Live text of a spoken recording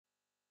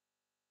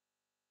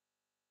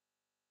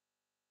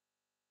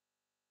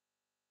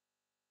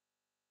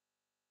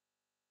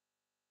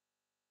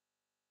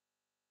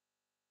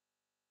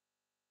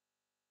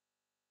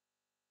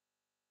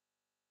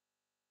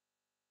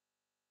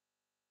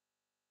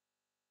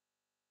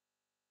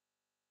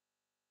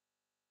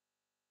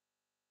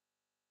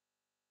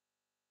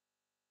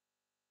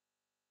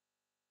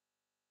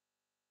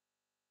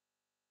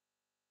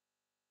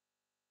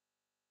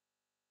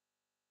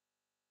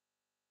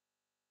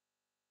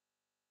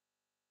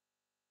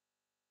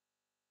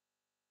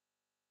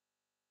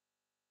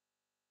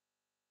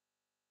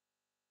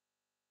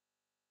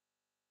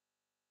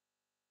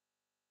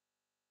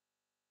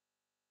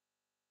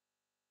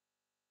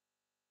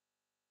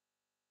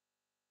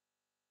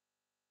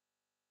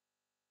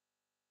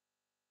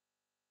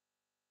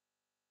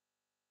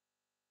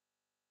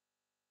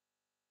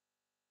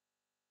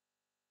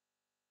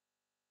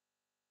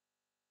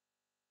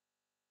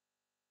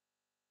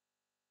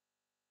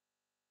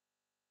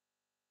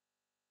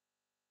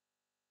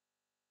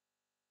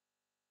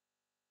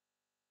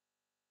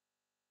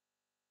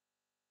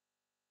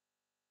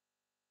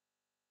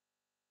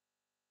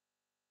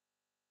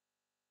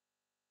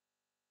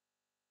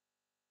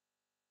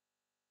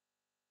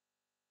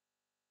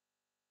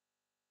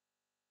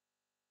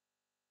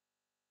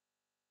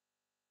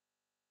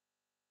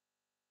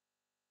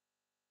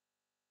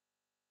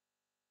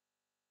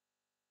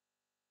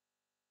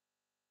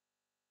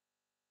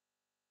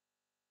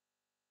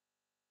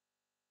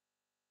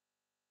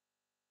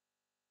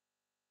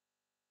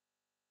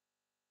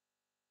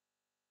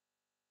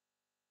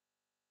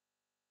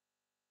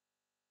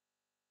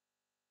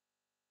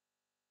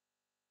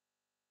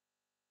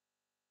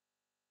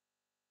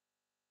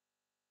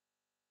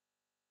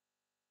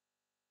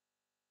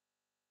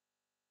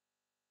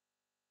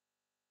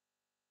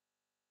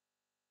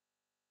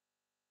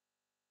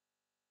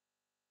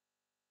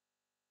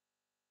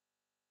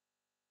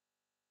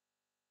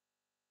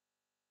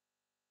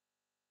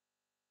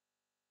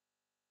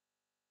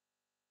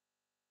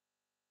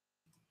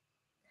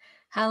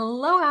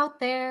Hello out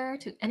there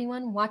to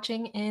anyone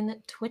watching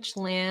in Twitch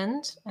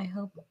land. I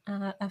hope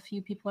a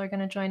few people are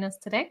going to join us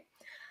today.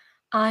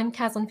 I'm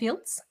Kaslin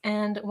Fields,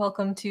 and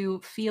welcome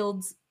to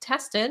Fields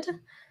Tested.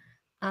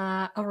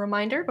 A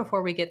reminder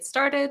before we get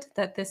started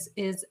that this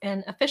is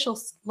an official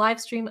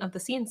live stream of the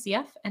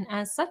CNCF, and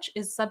as such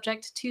is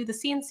subject to the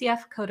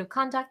CNCF Code of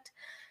Conduct.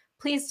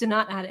 Please do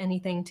not add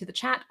anything to the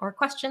chat or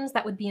questions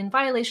that would be in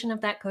violation of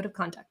that Code of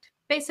Conduct.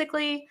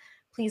 Basically,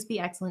 please be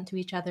excellent to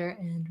each other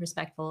and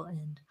respectful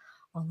and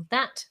all of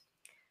that.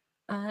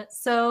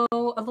 So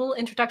a little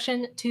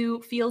introduction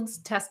to Fields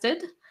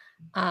Tested.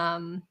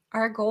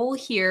 Our goal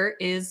here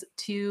is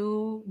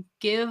to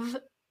give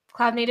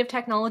cloud native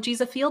technologies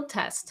a field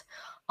test.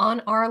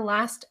 On our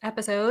last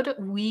episode,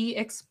 we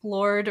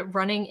explored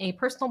running a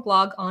personal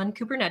blog on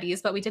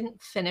Kubernetes, but we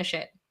didn't finish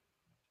it.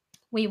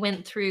 We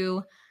went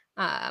through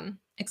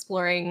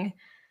exploring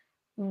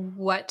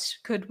what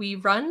could we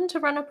run to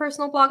run a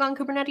personal blog on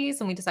Kubernetes,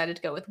 and we decided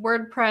to go with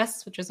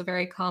WordPress, which is a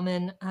very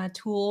common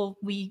tool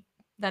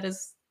that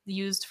is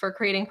used for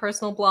creating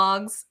personal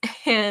blogs.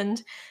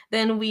 And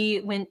then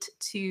we went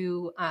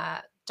to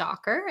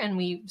Docker, and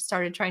we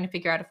started trying to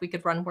figure out if we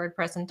could run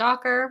WordPress in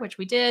Docker, which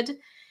we did.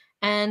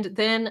 And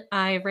then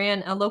I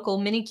ran a local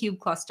Minikube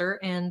cluster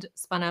and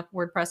spun up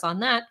WordPress on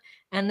that,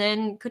 and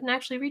then couldn't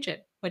actually reach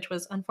it, which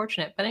was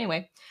unfortunate. But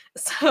anyway,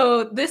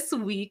 so this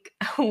week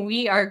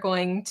we are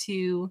going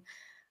to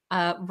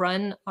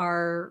run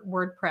our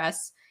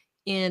WordPress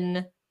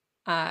in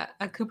a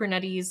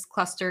Kubernetes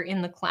cluster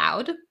in the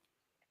cloud.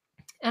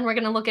 And we're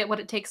going to look at what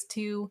it takes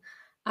to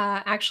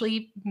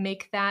actually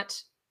make that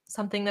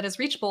something that is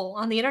reachable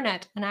on the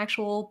internet, an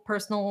actual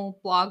personal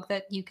blog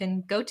that you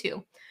can go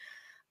to.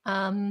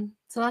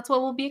 So that's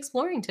what we'll be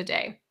exploring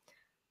today.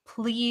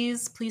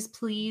 Please, please,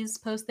 please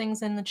post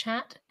things in the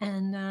chat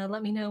and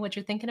let me know what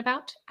you're thinking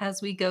about as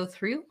we go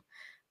through,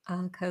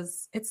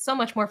 because it's so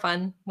much more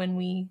fun when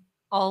we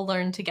all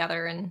learn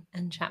together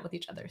and chat with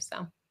each other.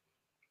 So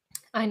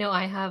I know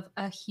I have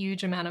a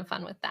huge amount of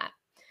fun with that.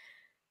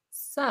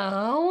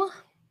 So,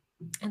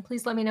 and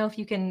please let me know if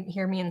you can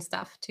hear me and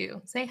stuff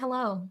too. Say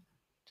hello,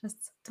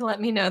 just to let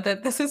me know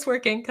that this is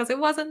working, because it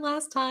wasn't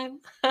last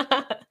time.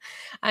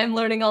 I'm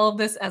learning all of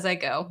this as I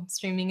go.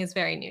 Streaming is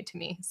very new to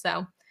me,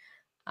 so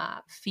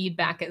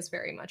feedback is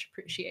very much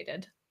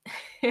appreciated.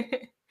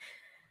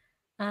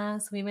 So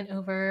we went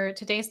over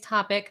today's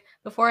topic.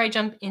 Before I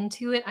jump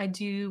into it, I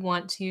do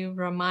want to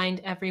remind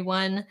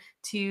everyone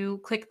to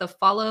click the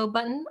follow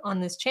button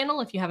on this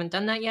channel. If you haven't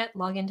done that yet,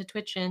 log into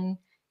Twitch and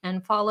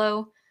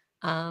follow.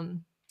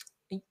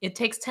 It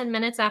takes 10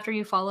 minutes after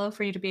you follow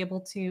for you to be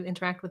able to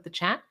interact with the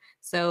chat.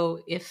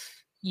 So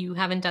if you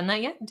haven't done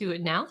that yet, do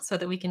it now so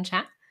that we can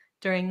chat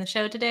during the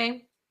show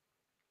today.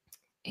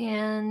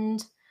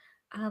 And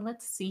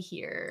let's see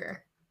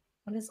here.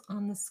 What is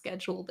on the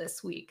schedule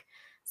this week?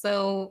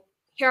 So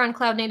here on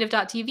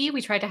cloudnative.tv,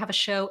 we try to have a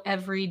show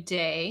every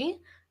day.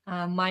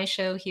 My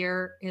show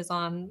here is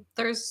on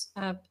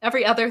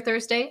every other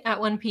Thursday at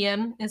 1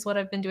 p.m. is what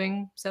I've been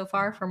doing so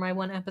far for my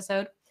one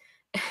episode.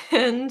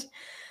 And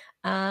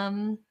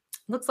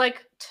looks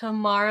like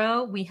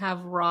tomorrow we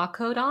have Raw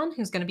Code on,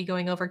 who's going to be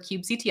going over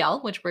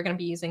kubectl, which we're going to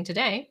be using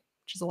today,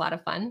 which is a lot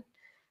of fun.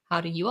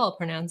 How do you all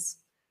pronounce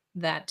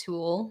that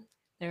tool?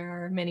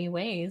 There are many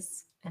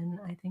ways, and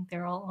I think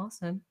they're all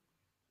awesome.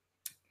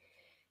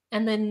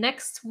 And then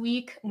next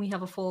week, we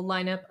have a full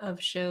lineup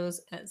of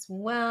shows as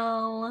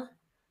well.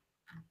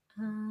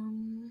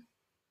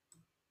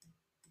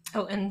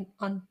 Oh, and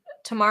on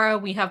tomorrow,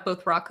 we have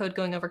both Raw Code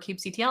going over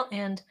kubectl,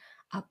 and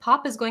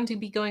Pop is going to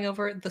be going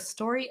over the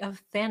story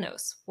of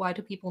Thanos. Why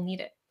do people need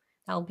it?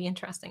 That'll be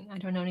interesting. I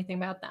don't know anything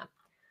about that.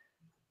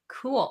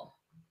 Cool.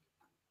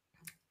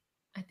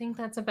 I think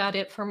that's about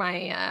it for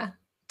my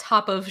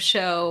top of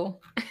show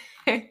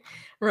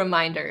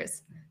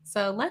reminders.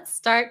 So let's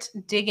start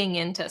digging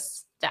into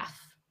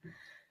stuff.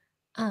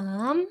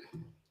 I'm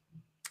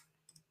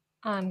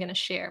going to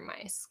share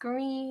my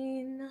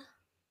screen.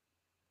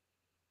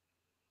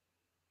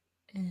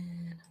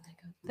 And I'm going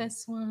to go with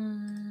this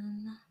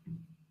one.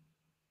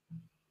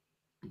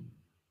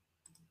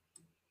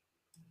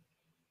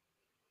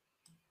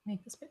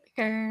 Make this a bit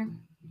bigger.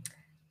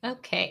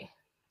 Okay.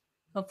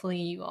 Hopefully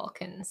you all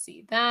can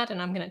see that.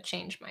 And I'm going to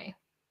change my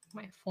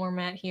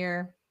format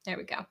here. There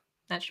we go.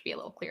 That should be a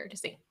little clearer to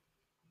see.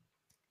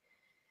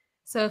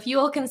 So if you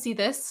all can see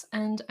this,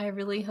 and I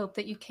really hope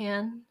that you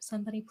can,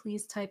 somebody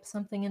please type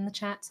something in the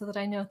chat so that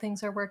I know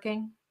things are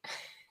working.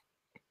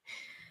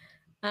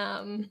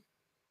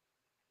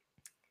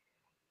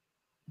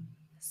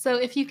 So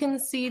if you can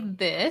see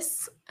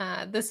this,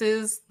 this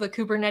is the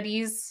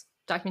Kubernetes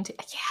documentation.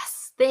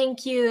 Yes,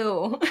 thank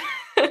you.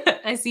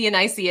 I see and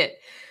I see it.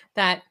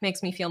 That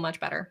makes me feel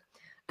much better.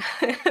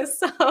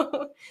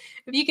 So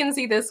if you can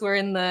see this, we're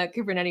in the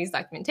Kubernetes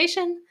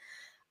documentation.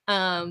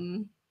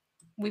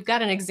 We've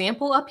got an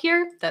example up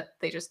here that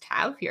they just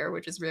have here,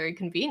 which is very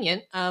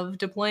convenient, of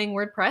deploying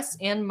WordPress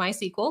and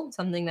MySQL,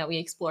 something that we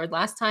explored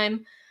last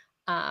time,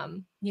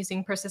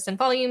 using persistent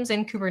volumes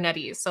in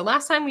Kubernetes. So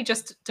last time we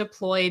just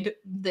deployed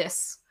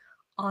this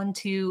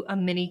onto a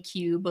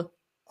Minikube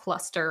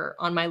cluster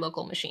on my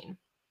local machine.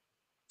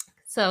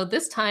 So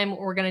this time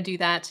we're going to do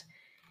that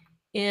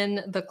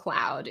in the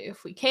cloud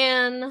if we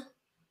can.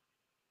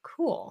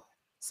 Cool.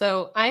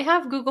 So I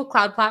have Google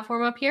Cloud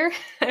Platform up here.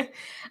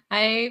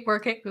 I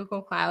work at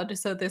Google Cloud,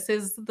 so this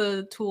is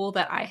the tool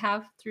that I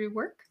have through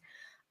work.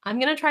 I'm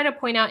going to try to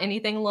point out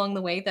anything along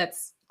the way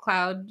that's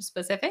cloud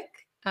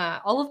specific.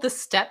 All of the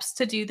steps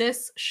to do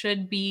this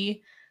should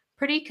be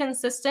pretty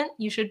consistent.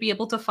 You should be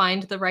able to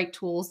find the right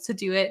tools to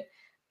do it.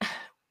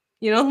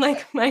 You know,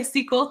 like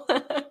MySQL.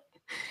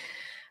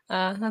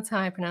 That's how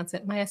I pronounce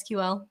it.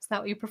 MySQL. Is that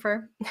what you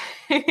prefer?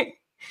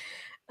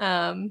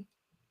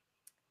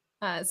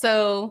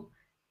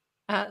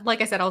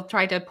 Like I said, I'll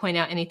try to point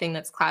out anything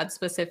that's cloud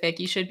specific.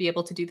 You should be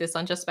able to do this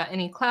on just about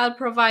any cloud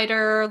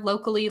provider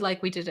locally,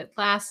 like we did it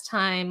last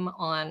time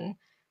on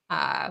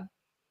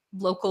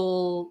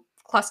local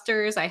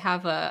clusters. I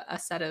have a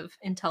set of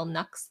Intel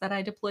NUCs that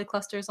I deploy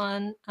clusters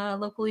on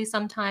locally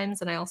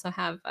sometimes. And I also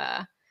have,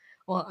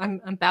 well, I'm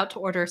about to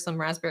order some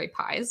Raspberry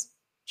Pis,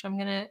 which I'm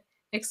going to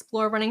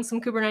explore running some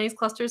Kubernetes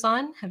clusters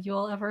on. Have you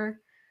all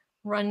ever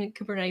run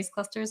Kubernetes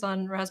clusters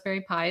on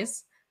Raspberry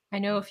Pis? I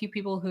know a few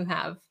people who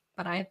have,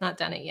 but I have not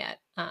done it yet.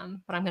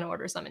 But I'm going to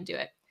order some and do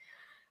it.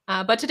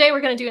 But today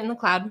we're going to do it in the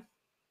cloud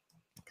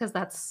because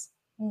that's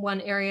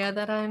one area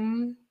that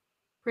I'm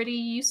pretty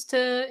used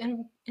to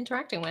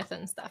interacting with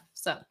and stuff.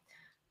 So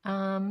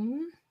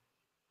I'm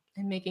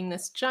making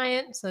this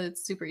giant so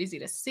it's super easy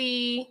to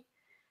see,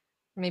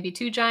 maybe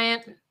too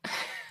giant.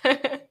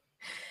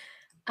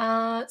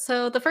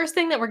 So the first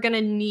thing that we're going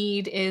to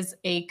need is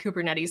a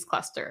Kubernetes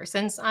cluster.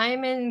 Since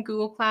I'm in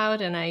Google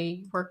Cloud and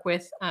I work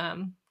with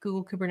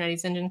Google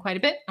Kubernetes Engine quite a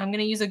bit, I'm going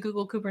to use a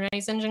Google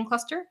Kubernetes Engine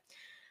cluster.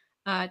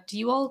 Do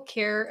you all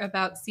care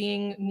about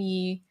seeing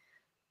me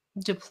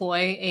deploy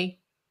a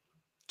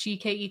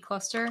GKE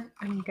cluster?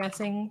 I'm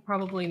guessing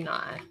probably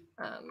not.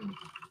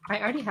 I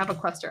already have a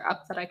cluster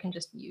up that I can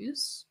just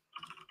use.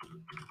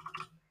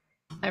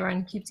 I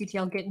run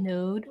kubectl get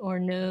node or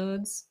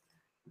nodes.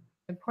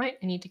 Good point.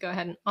 I need to go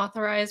ahead and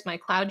authorize my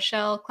Cloud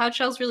Shell. Cloud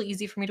Shell is really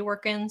easy for me to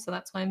work in, so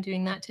that's why I'm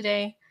doing that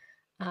today.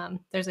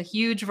 There's a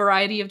huge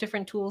variety of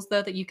different tools,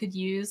 though, that you could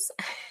use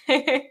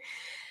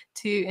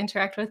to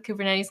interact with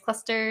Kubernetes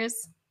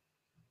clusters.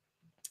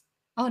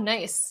 Oh,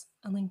 nice.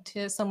 A link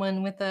to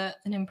someone with an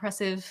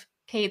impressive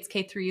K8s,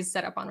 K3s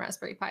set up on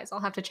Raspberry Pis.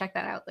 I'll have to check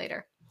that out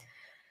later.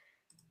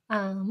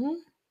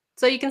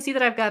 So you can see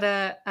that I've got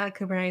a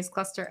Kubernetes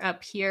cluster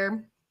up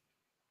here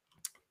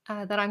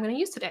that I'm going to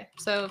use today.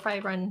 So if I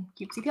run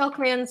kubectl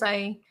commands,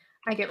 I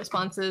get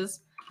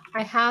responses.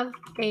 I have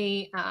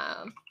a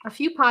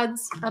few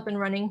pods up and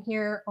running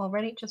here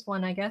already, just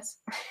one, I guess.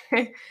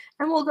 And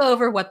we'll go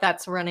over what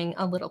that's running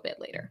a little bit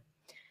later.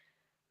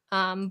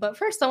 But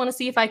first, I want to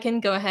see if I can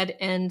go ahead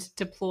and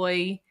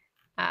deploy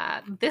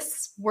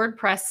this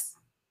WordPress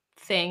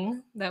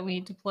thing that we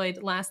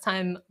deployed last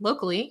time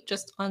locally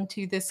just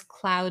onto this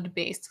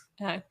cloud-based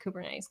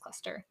Kubernetes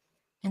cluster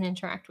and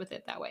interact with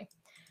it that way.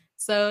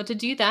 So to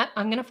do that,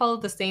 I'm going to follow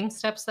the same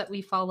steps that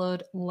we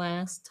followed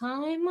last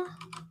time.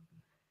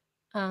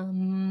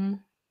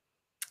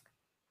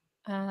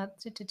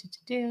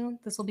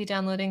 This will be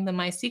downloading the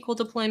MySQL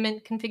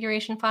deployment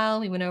configuration file.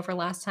 We went over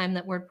last time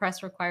that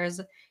WordPress requires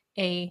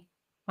a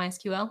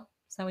MySQL.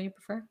 Is that what you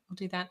prefer? I'll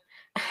do that.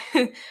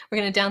 We're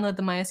going to download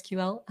the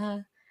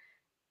MySQL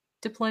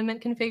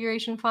deployment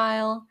configuration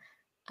file,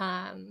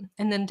 and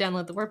then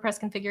download the WordPress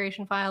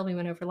configuration file. We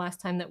went over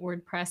last time that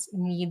WordPress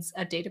needs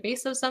a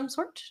database of some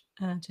sort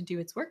to do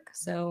its work.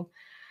 So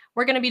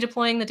we're going to be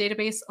deploying the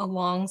database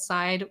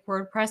alongside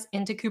WordPress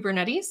into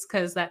Kubernetes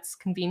because that's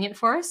convenient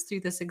for us through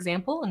this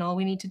example. And all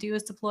we need to do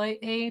is deploy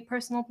a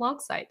personal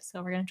blog site.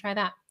 So we're going to try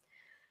that.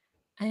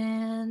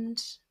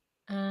 And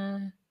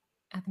add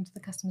them to the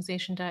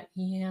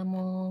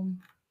customization.yaml.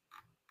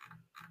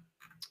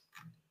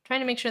 Trying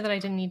to make sure that I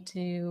didn't need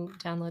to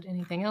download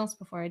anything else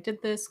before I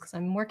did this because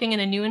I'm working in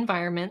a new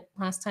environment.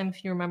 Last time,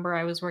 if you remember,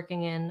 I was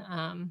working in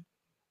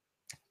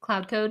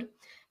Cloud Code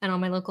and on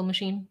my local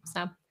machine.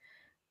 So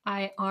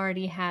I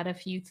already had a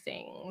few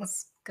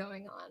things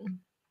going on.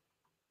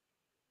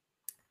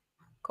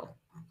 Cool.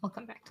 I'll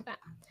come back to that.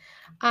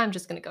 I'm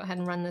just going to go ahead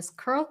and run this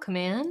curl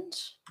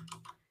command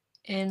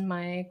in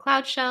my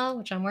Cloud Shell,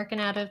 which I'm working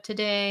out of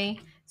today,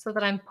 so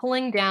that I'm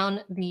pulling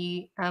down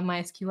the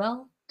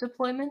MySQL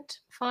deployment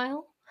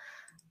file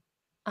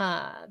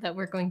that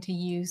we're going to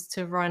use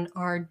to run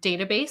our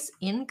database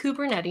in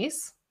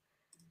Kubernetes.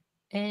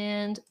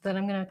 And then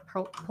I'm going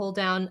to pull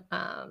down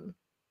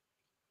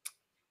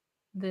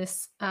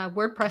this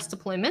WordPress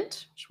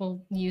deployment, which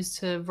we'll use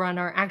to run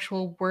our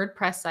actual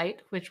WordPress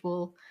site, which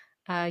we'll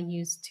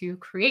use to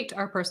create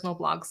our personal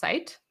blog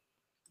site.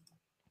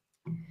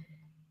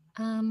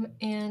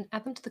 And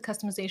add them to the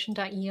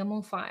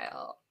customization.yaml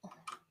file.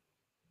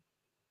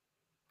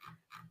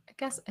 I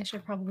guess I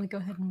should probably go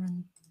ahead and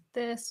run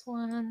this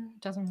one.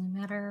 Doesn't really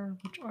matter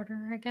which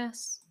order, I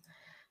guess.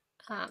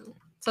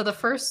 So the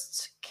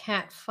first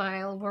cat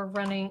file we're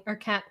running, or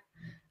cat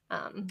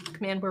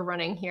command we're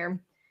running here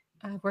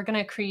we're going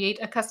to create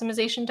a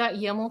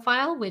customization.yaml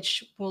file,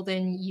 which we'll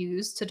then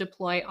use to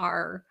deploy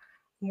our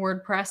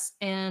WordPress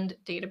and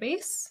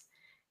database.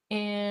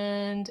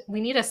 And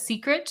we need a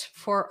secret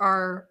for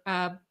our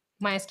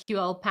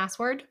MySQL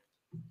password.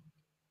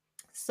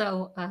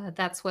 So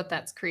that's what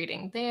that's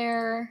creating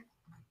there.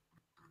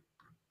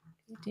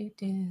 And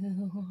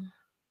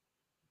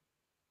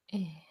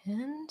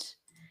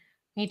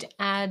we need to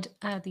add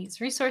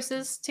these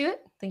resources to it,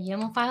 the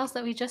YAML files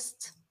that we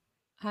just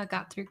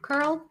got through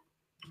curl.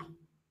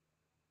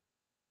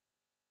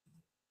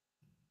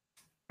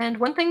 And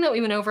one thing that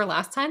we went over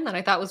last time that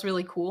I thought was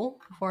really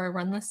cool before I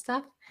run this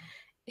stuff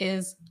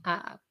is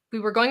we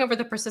were going over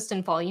the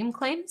persistent volume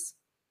claims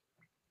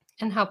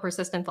and how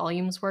persistent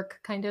volumes work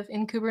kind of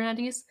in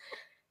Kubernetes.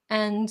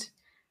 And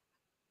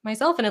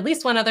myself and at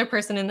least one other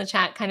person in the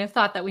chat kind of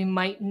thought that we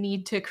might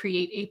need to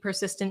create a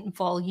persistent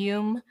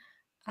volume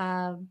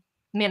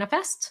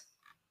manifest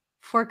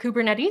for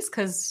Kubernetes,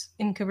 because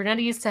in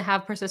Kubernetes, to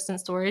have persistent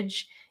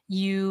storage,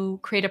 you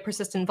create a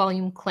persistent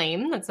volume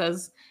claim that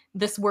says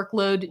this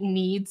workload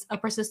needs a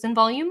persistent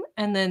volume,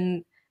 and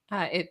then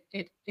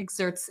it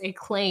exerts a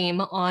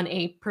claim on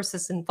a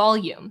persistent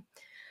volume.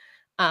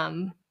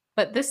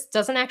 But this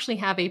doesn't actually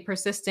have a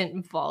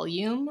persistent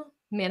volume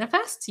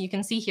manifest. You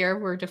can see here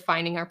we're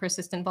defining our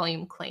persistent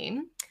volume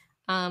claim.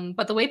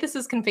 But the way this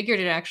is configured,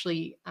 it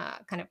actually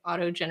kind of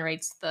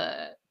auto-generates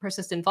the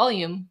persistent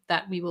volume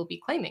that we will be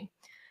claiming,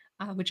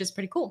 which is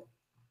pretty cool.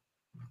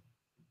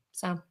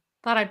 So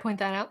thought I'd point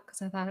that out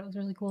because I thought it was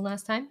really cool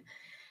last time.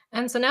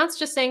 And so now it's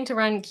just saying to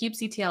run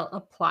kubectl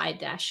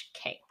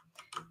apply-k.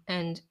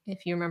 And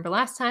if you remember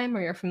last time,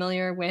 or you're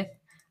familiar with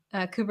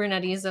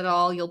Kubernetes at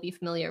all, you'll be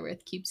familiar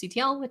with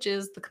kubectl, which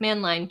is the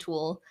command line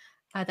tool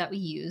that we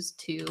use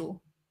to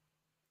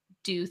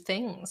do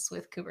things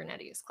with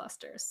Kubernetes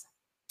clusters.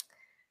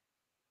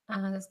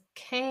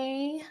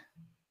 Okay,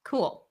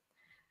 cool.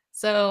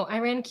 So I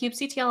ran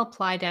kubectl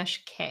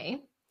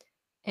apply-k,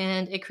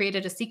 and it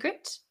created a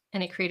secret,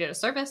 and it created a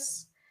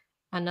service,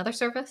 another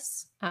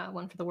service,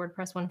 one for the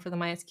WordPress, one for the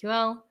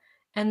MySQL,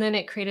 and then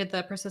it created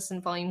the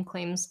persistent volume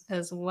claims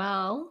as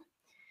well.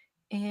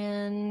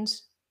 And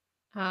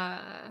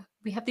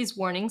we have these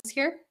warnings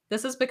here.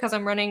 This is because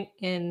I'm running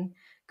in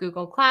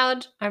Google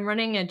Cloud. I'm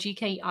running a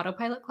GKE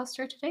autopilot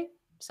cluster today.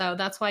 So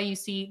that's why you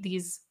see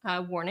these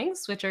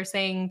warnings, which are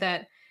saying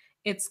that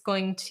it's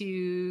going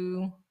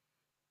to,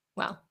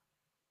 well,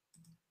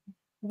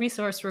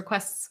 resource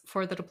requests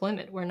for the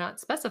deployment were not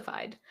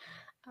specified,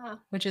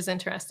 which is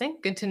interesting.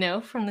 Good to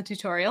know from the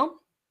tutorial.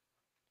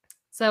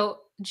 So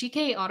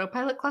GKE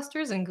autopilot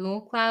clusters in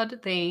Google Cloud,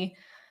 they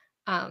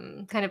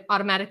kind of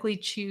automatically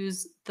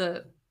choose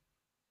the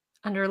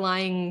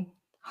underlying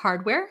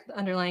hardware, the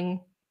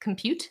underlying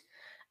compute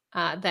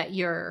that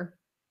your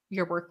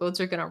workloads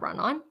are going to run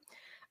on.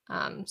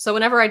 So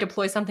whenever I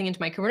deploy something into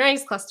my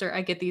Kubernetes cluster,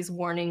 I get these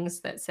warnings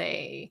that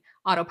say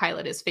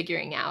autopilot is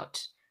figuring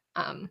out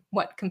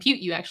what compute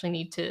you actually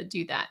need to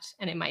do that.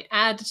 And it might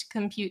add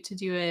compute to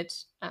do it.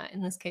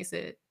 In this case,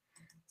 it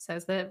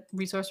says that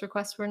resource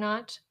requests were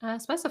not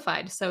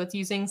specified. So it's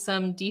using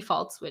some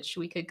defaults, which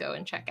we could go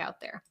and check out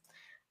there.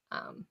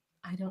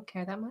 I don't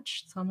care that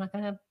much, so I'm not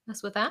going to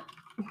mess with that.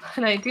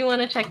 But I do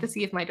want to check to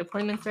see if my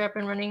deployments are up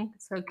and running.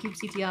 So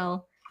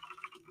kubectl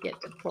git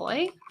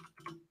deploy.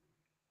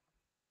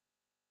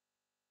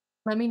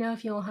 Let me know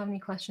if you all have any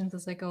questions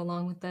as I go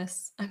along with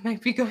this. I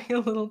might be going a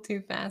little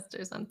too fast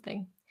or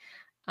something.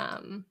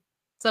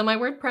 So my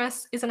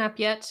WordPress isn't up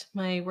yet.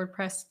 My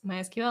WordPress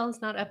MySQL is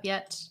not up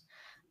yet.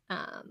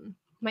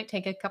 Might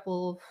take a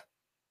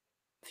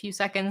few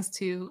seconds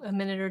to a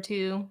minute or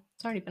two.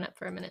 It's already been up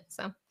for a minute,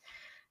 so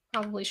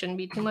probably shouldn't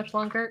be too much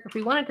longer. If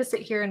we wanted to sit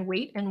here and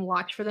wait and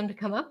watch for them to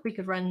come up, we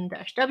could run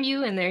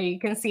 -w, and there you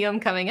can see them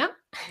coming up,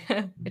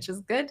 which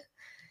is good.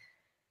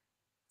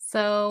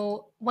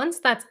 So once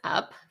that's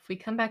up, if we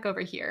come back over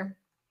here,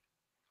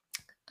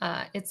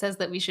 it says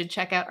that we should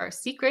check out our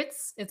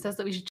secrets. It says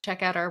that we should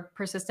check out our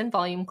persistent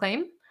volume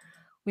claim.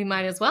 We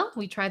might as well.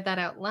 We tried that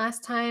out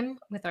last time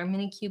with our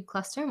Minikube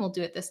cluster, and we'll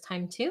do it this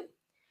time too.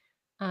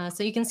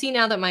 So you can see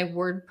now that my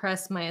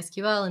WordPress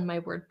MySQL and my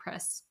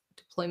WordPress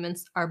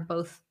deployments are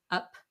both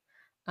up,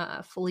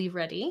 fully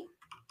ready.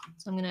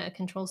 So I'm going to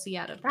Control-C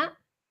out of that.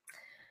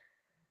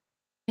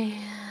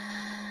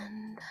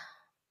 And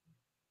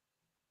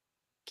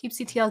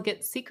kubectl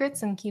get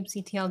secrets and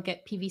kubectl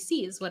get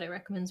PVC is what it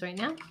recommends right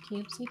now.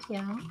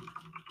 Kubectl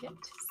get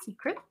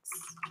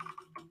secrets.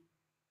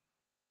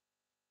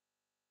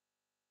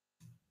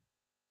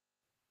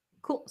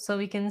 Cool. So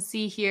we can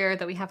see here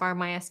that we have our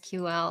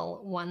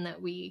MySQL one that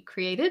we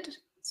created.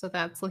 So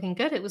that's looking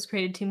good. It was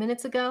created 2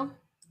 minutes ago.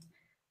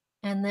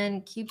 And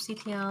then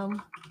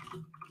kubectl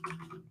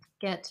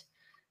get,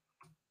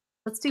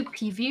 let's do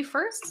PV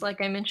first.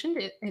 Like I mentioned,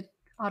 it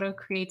auto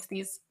creates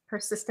these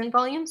persistent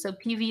volumes. So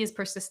PV is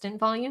persistent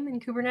volume in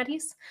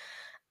Kubernetes.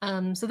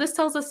 So this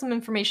tells us some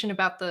information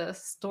about the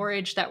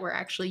storage that we're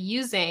actually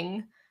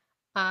using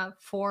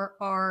for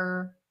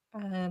our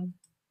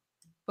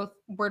both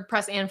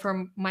WordPress and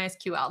for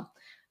MySQL.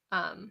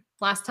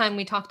 Last time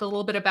we talked a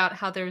little bit about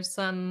how there's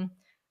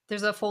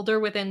a folder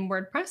within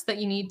WordPress that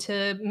you need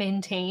to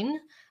maintain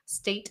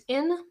state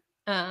in.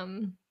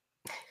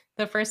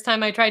 The first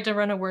time I tried to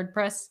run a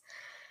WordPress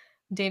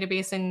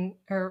database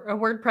or a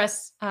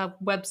WordPress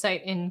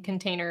website in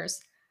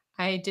containers,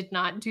 I did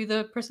not do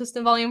the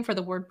persistent volume for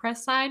the WordPress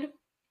side,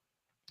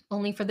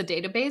 only for the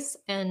database,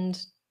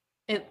 and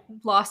it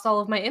lost all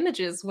of my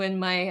images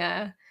when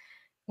I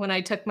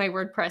took my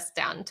WordPress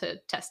down to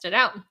test it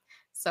out.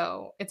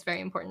 So it's very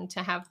important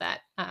to have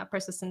that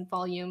persistent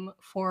volume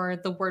for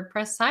the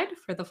WordPress side,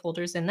 for the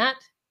folders in that,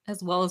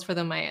 as well as for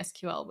the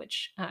MySQL,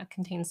 which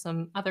contains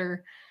some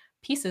other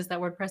pieces that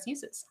WordPress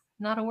uses.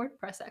 Not a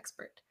WordPress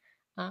expert,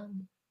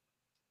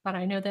 but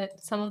I know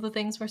that some of the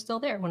things were still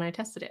there when I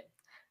tested it.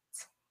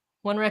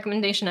 One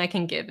recommendation I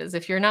can give is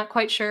if you're not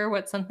quite sure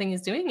what something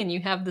is doing and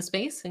you have the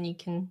space and you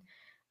can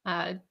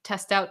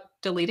test out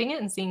deleting it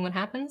and seeing what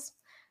happens,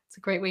 it's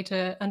a great way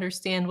to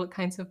understand what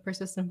kinds of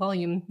persistent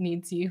volume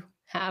needs you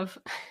have.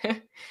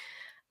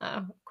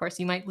 Of course,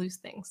 you might lose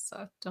things,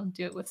 so don't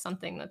do it with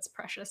something that's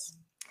precious.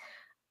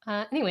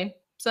 Anyway,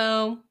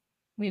 so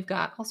we've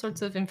got all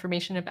sorts of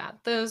information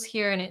about those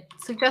here, and it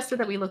suggested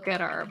that we look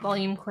at our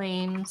volume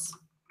claims,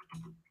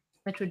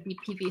 which would be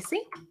PVC.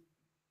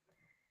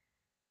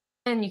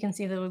 And you can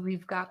see that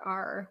we've got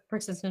our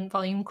persistent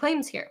volume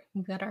claims here.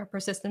 We've got our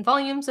persistent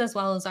volumes as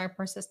well as our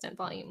persistent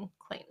volume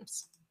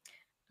claims.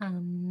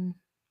 And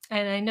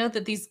I know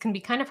that these can be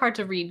kind of hard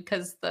to read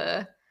because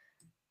the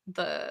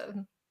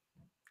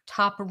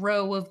top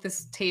row of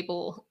this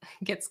table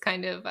gets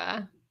kind of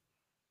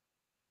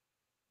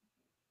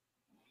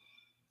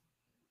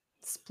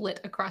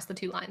split across the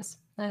two lines.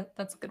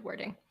 That's good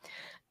wording.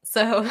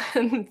 So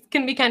it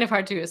can be kind of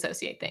hard to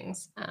associate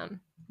things.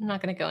 I'm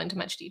not going to go into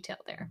much detail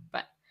there,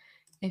 but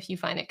if you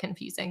find it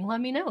confusing, let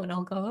me know and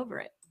I'll go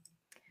over it.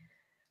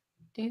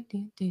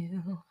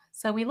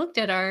 So we looked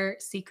at our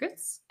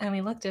secrets and we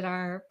looked at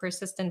our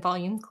persistent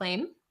volume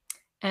claim,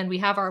 and we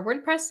have our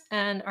WordPress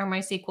and our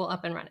MySQL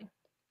up and running.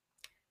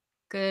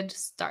 Good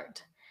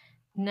start.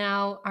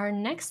 Now, our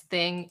next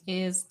thing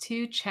is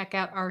to check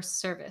out our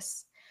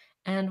service.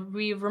 And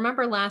we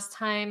remember last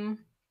time,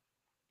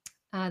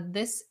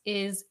 this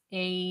is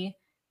a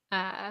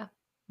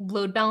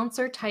load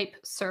balancer type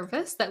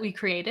service that we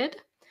created.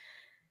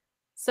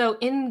 So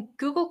in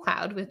Google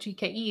Cloud with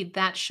GKE,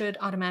 that should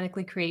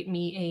automatically create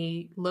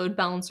me a load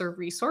balancer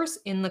resource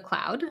in the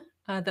cloud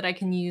that I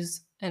can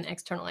use an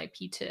external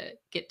IP to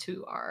get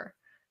to our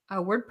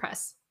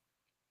WordPress.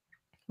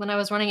 When I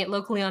was running it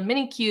locally on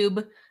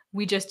Minikube,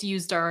 we just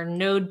used our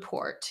node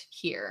port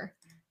here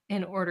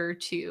in order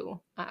to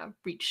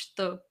reach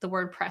the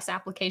WordPress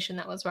application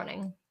that was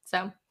running.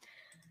 So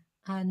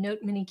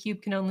note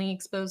Minikube can only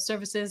expose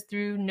services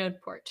through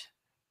node port.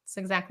 It's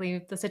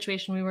exactly the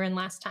situation we were in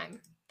last time.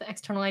 The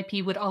external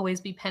IP would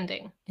always be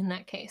pending in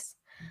that case.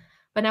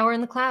 But now we're in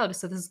the cloud,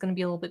 so this is going to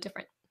be a little bit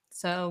different.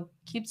 So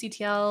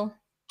kubectl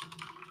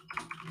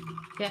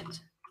get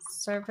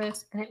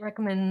service, and it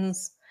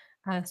recommends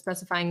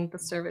specifying the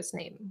service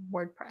name,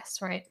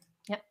 WordPress, right?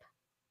 Yep.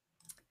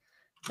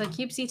 So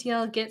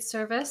kubectl get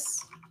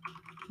service,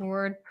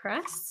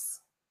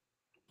 WordPress.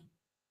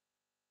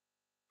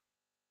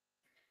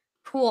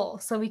 Cool.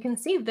 So we can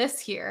see this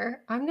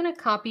here. I'm going to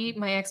copy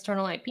my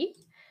external IP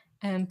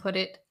and put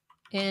it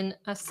in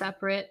a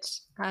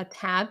separate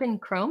tab in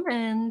Chrome,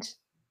 and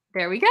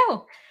there we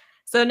go.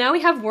 So now we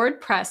have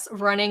WordPress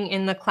running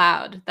in the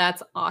cloud.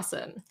 That's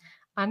awesome.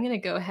 I'm going to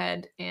go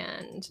ahead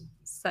and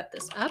set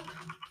this up.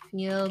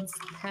 Fields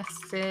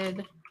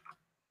tested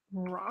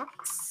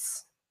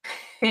rocks.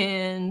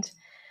 And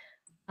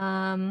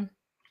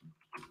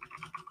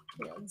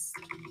fields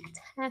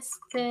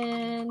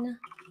tested.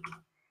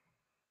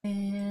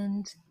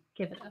 And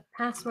give it a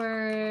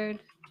password.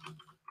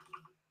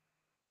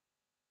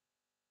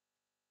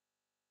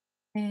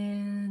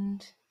 And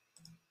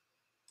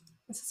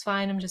this is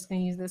fine. I'm just going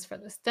to use this for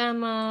this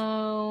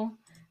demo.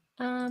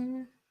 I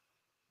don't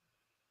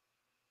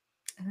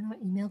know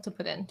what email to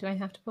put in. Do I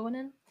have to put one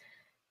in?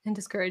 And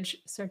discourage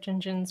search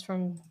engines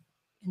from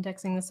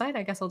indexing the site?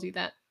 I guess I'll do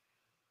that.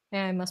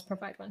 Yeah, I must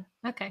provide one.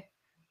 Okay.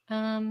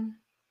 Let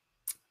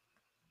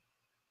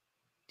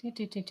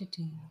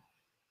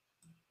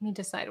me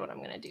decide what I'm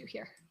going to do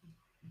here.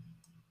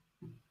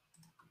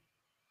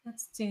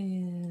 Let's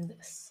do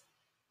this.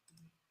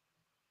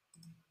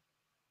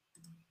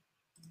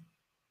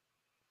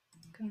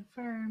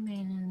 Confirm,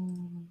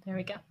 and there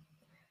we go.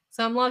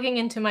 So I'm logging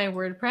into my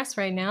WordPress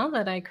right now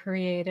that I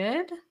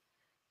created.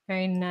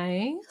 Very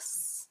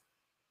nice.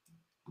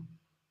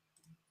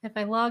 If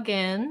I log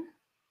in,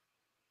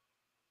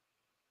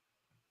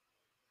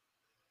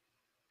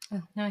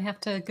 now I have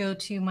to go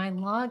to my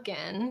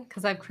login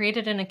because I've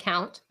created an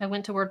account. I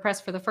went to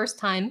WordPress for the first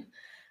time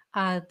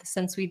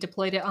since we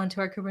deployed it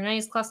onto our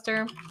Kubernetes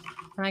cluster.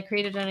 And I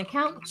created an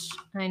account.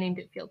 I named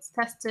it Fields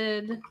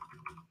Tested.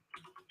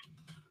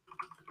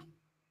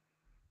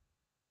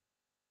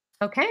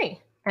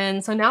 Okay,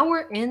 and so now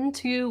we're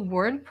into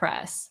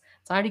WordPress.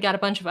 It's already got a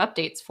bunch of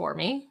updates for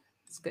me.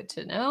 It's good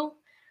to know.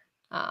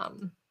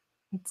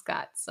 It's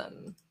got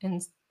some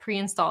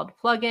pre-installed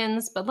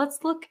plugins, but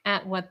let's look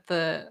at what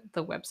the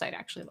website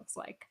actually looks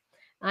like.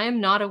 I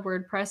am not a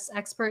WordPress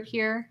expert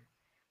here,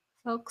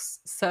 folks,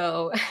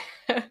 so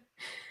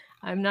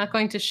I'm not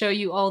going to show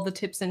you all the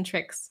tips and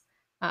tricks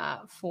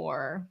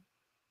for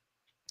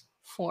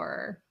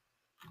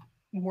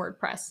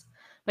WordPress.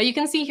 But you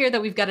can see here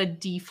that we've got a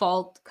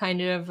default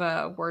kind of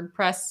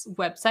WordPress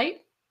website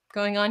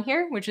going on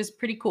here, which is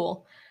pretty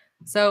cool.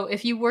 So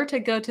if you were to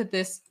go to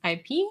this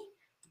IP,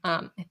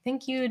 I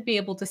think you would be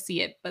able to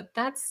see it, but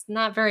that's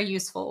not very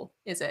useful,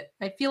 is it?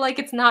 I feel like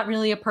it's not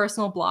really a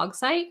personal blog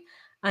site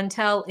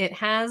until it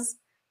has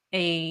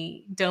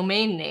a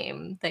domain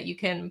name that you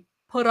can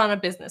put on a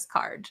business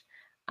card,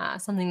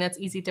 something that's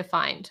easy to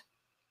find.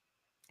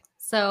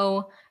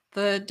 So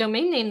the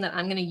domain name that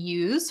I'm going to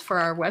use for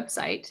our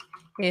website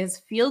is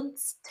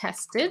Fields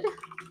Tested,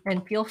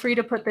 and feel free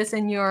to put this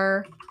in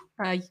your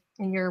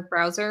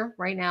browser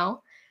right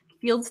now,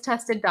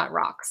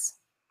 fieldstested.rocks.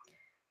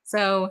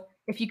 So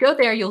if you go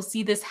there, you'll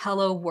see this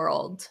hello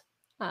world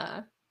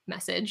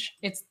message.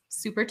 It's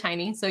super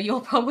tiny, so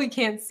you'll probably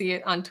can't see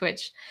it on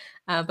Twitch,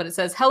 but it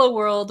says hello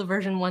world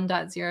version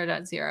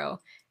 1.0.0.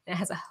 It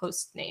has a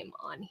host name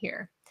on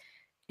here.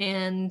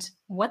 And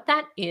what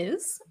that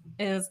is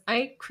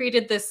I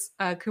created this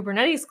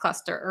Kubernetes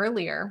cluster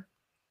earlier.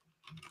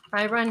 If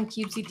I run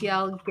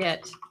kubectl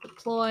get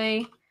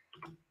deploy,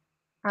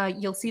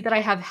 you'll see that I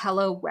have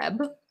hello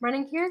web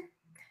running here.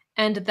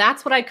 And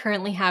that's what I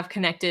currently have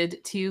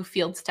connected to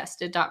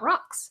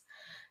fieldstested.rocks.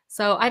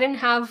 So I didn't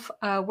have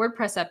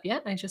WordPress up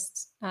yet. I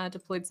just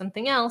deployed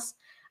something else.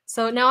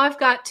 So now I've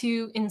got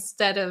to,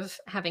 instead of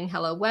having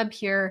hello web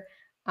here,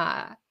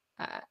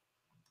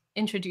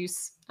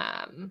 introduce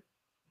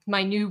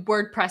my new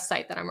WordPress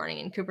site that I'm running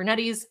in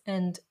Kubernetes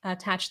and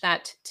attach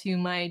that to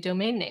my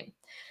domain name.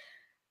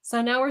 So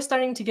now we're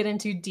starting to get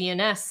into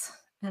DNS,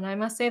 and I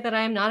must say that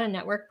I am not a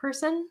network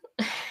person.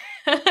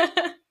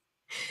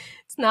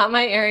 It's not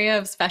my area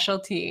of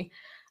specialty,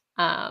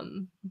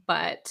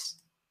 but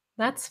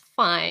that's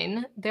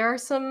fine. There are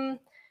some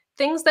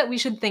things that we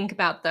should think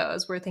about, though,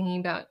 as we're thinking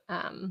about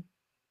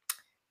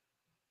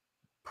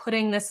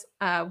putting this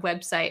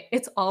website.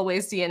 It's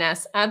always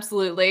DNS,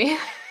 absolutely.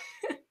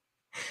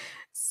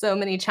 So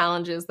many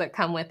challenges that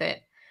come with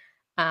it.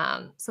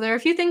 So there are a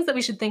few things that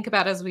we should think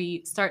about as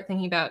we start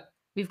thinking about,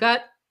 we've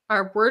got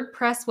our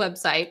WordPress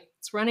website.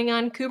 It's running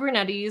on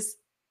Kubernetes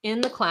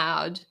in the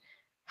cloud.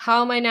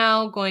 How am I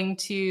now going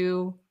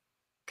to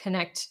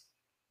connect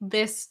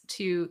this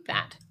to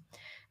that?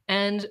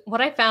 And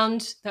what I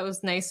found that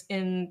was nice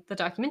in the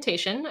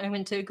documentation, I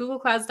went to Google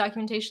Cloud's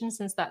documentation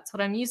since that's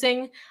what I'm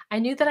using. I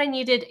knew that I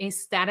needed a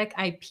static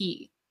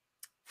IP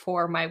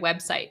for my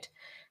website.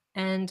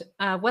 And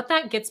what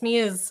that gets me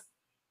is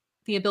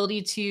the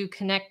ability to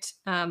connect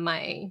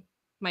my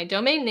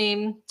domain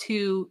name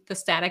to the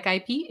static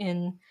IP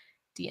in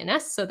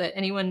DNS so that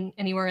anyone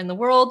anywhere in the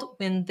world,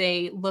 when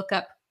they look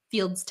up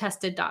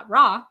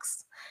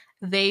fieldstested.rocks,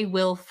 they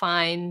will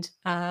find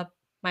my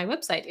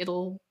website.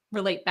 It'll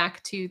relate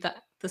back to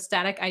the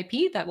static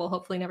IP that will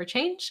hopefully never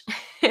change,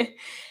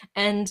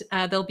 and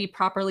they'll be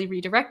properly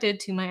redirected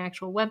to my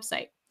actual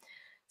website.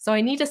 So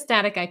I need a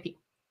static IP.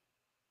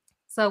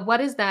 So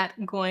what is that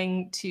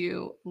going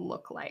to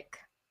look like?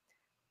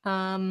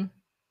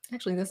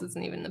 Actually, this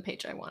isn't even the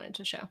page I wanted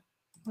to show.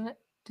 What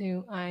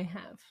do I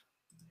have?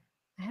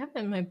 I have it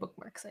in my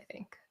bookmarks, I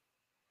think.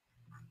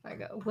 If I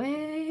go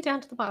way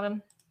down to the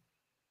bottom,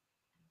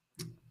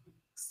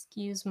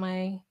 excuse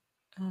my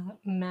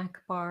Mac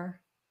bar.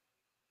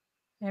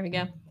 There we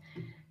go.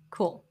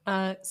 Cool.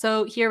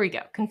 So here we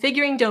go.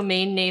 Configuring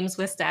domain names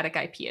with static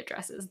IP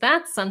addresses.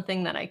 That's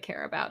something that I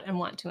care about and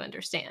want to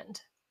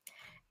understand.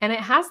 And it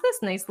has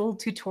this nice little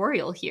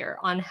tutorial here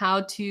on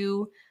how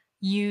to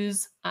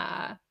use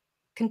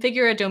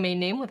configure a domain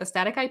name with a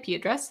static IP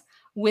address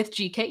with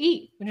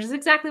GKE, which is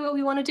exactly what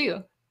we want to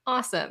do.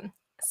 Awesome.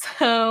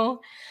 So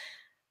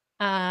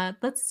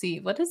let's see,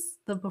 what does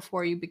the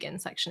before you begin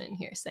section in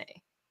here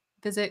say?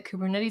 Visit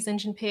Kubernetes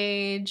engine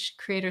page,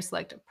 create or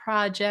select a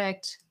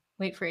project,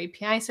 wait for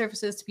API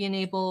services to be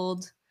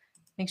enabled,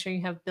 make sure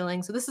you have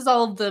billing. So this is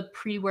all of the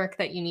pre-work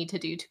that you need to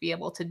do to be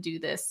able to do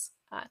this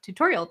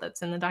tutorial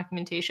that's in the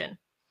documentation.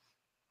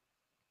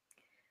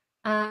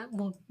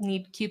 We'll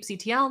need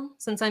kubectl.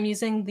 Since I'm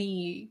using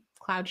the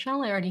Cloud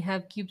Shell, I already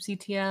have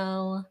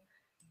kubectl.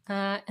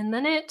 And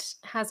then it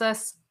has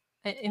us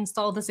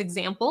install this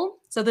example.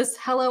 So this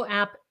Hello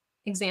app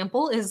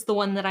example is the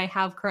one that I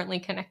have currently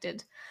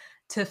connected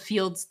to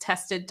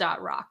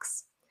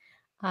fieldstested.rocks.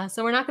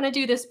 So we're not going to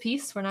do this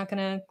piece. We're not going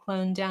to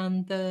clone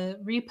down the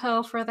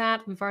repo for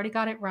that. We've already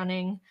got it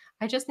running.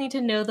 I just need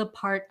to know the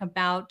part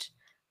about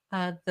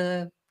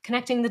the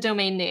connecting the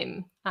domain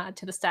name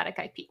to the static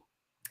IP.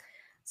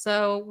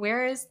 So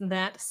where is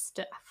that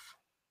stuff?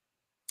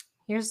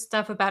 Here's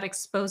stuff about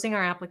exposing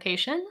our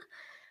application.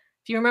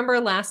 If you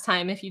remember last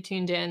time, if you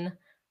tuned in,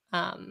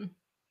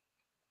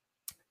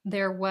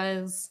 there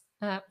was,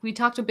 we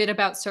talked a bit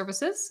about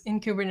services in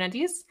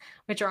Kubernetes,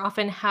 which are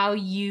often how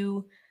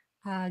you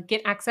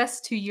get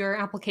access to your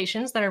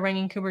applications that are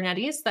running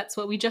Kubernetes. That's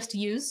what we just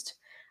used.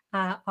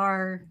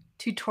 Our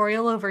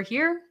tutorial over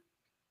here,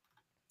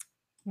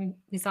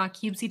 we saw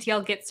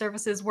kubectl get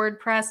services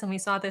WordPress, and we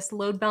saw this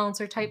load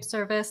balancer type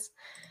service.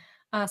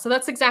 So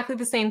that's exactly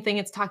the same thing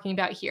it's talking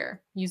about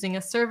here, using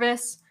a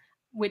service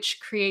which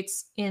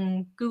creates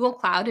in Google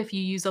Cloud. If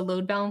you use a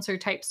load balancer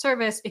type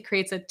service, it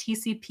creates a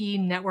TCP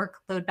network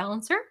load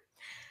balancer,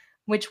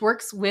 which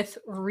works with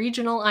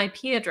regional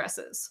IP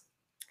addresses.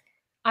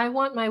 I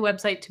want my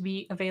website to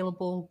be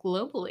available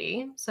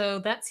globally, so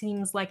that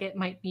seems like it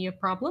might be a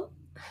problem.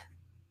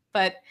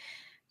 But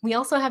we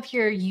also have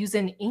here use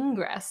an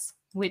ingress,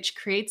 which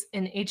creates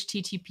an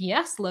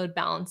HTTPS load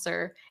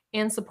balancer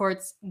and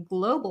supports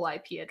global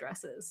IP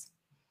addresses.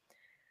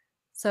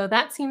 So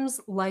that seems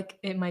like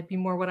it might be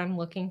more what I'm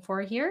looking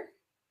for here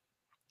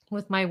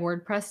with my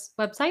WordPress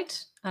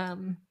website,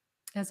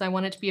 as I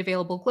want it to be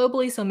available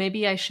globally. So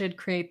maybe I should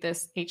create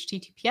this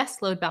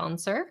HTTPS load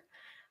balancer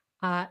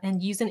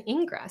and use an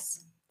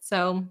ingress.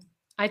 So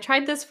I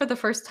tried this for the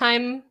first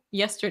time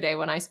yesterday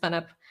when I spun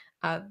up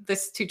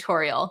this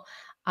tutorial.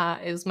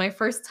 It was my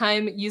first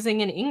time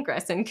using an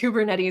ingress in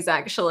Kubernetes,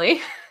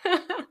 actually.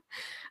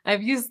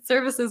 I've used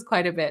services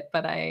quite a bit,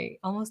 but I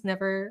almost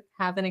never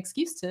have an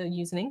excuse to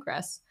use an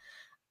ingress.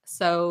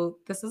 So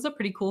this is a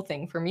pretty cool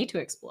thing for me to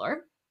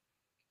explore.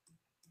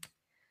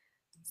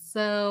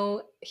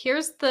 So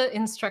here's the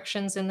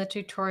instructions in the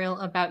tutorial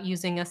about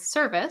using a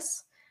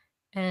service.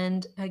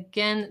 And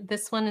again,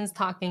 this one is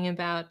talking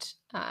about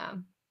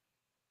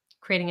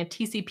creating a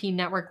TCP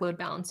network load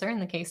balancer in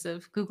the case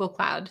of Google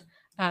Cloud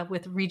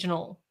with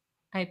regional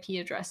IP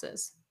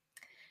addresses.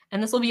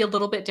 And this will be a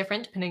little bit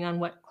different depending on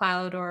what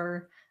cloud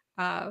or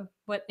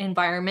what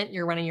environment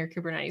you're running your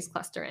Kubernetes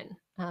cluster in.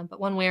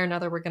 But one way or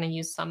another, we're going to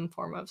use some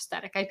form of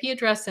static IP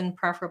address and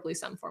preferably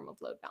some form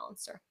of load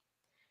balancer.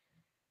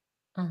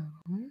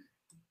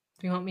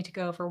 If you want me to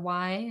go over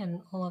why and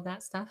all of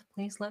that stuff,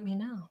 please let me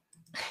know.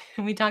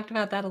 We talked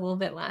about that a little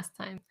bit last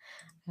time.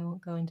 I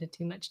won't go into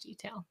too much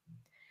detail.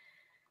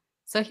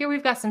 So here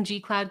we've got some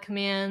gcloud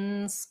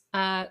commands.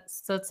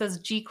 So it says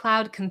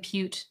gcloud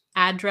compute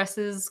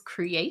addresses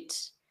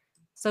create.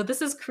 So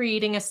this is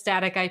creating a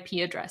static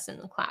IP address in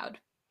the cloud.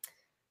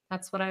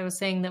 That's what I was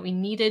saying that we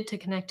needed to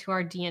connect to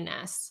our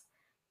DNS.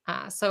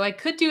 So I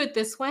could do it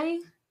this way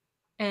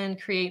and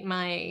create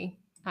my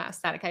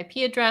static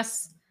IP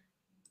address,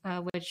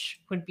 which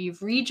would be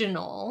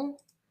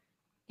regional,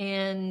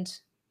 and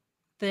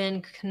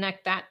then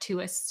connect that to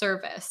a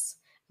service.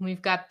 And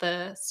we've got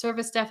the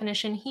service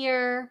definition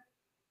here,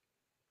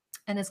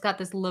 and it's got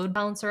this load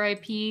balancer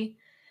IP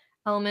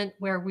element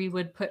where we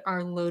would put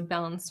our load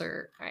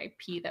balancer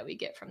IP that we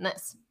get from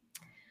this.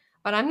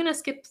 But I'm going to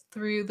skip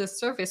through the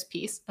service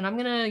piece, and I'm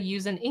going to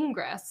use an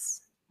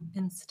ingress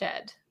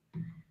instead.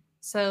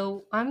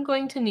 So I'm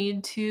going to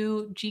need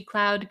to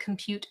gcloud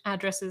compute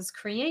addresses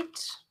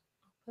create.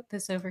 Put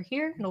this over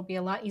here. It'll be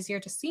a lot easier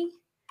to see.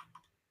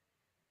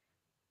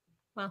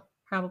 Well,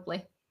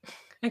 probably.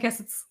 I guess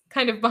it's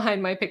kind of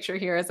behind my picture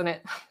here, isn't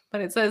it?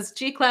 But it says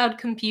gcloud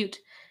compute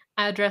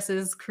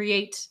addresses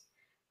create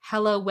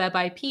hello web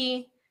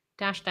IP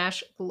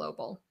 --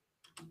 global.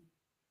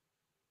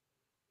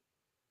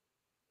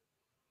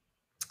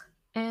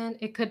 And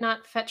it could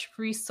not fetch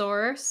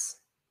resource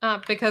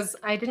because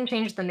I didn't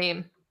change the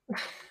name.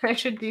 I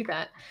should do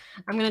that.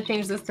 I'm going to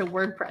change this to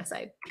WordPress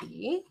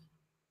IP.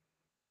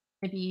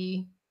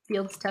 Maybe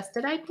fields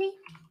tested IP?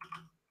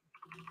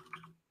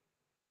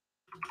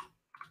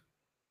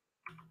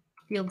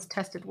 Fields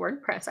tested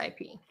WordPress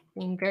IP,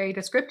 being very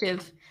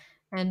descriptive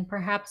and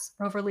perhaps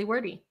overly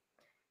wordy.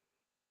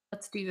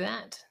 Let's do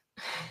that.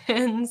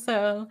 And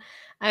so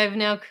I've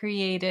now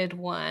created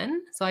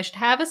one. So I should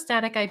have a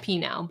static IP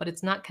now, but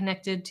it's not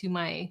connected to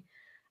my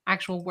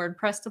actual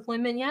WordPress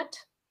deployment yet.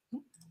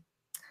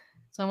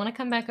 So I want to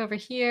come back over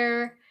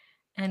here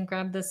and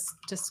grab this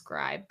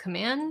describe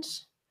command.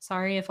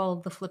 Sorry if all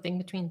of the flipping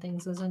between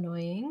things is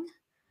annoying.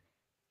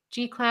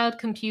 gcloud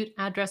compute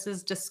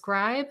addresses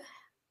describe.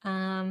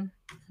 I'm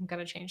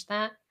going to change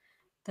that.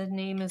 The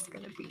name is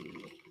going to be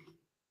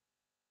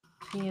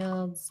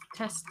fields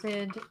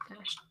tested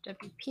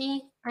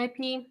 -wp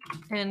IP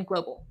and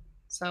global.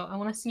 So I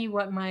want to see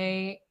what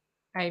my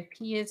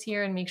IP is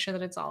here and make sure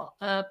that it's all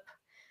up.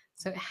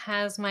 So it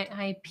has my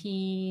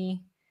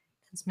IP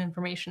and some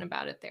information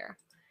about it there.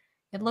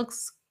 It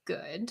looks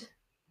good.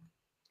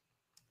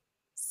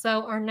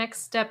 So our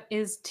next step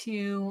is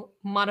to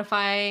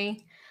modify,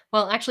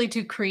 well, actually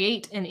to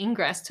create an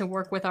ingress to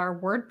work with our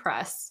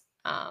WordPress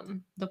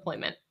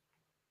deployment.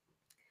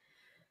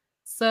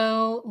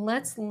 So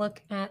let's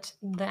look at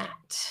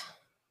that.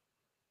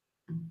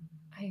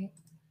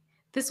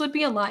 This would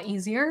be a lot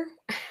easier,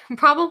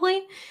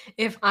 probably,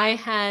 if I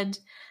had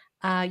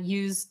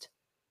used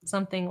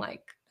something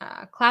like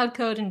Cloud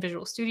Code and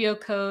Visual Studio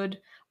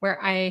Code,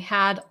 where I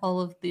had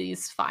all of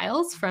these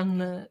files from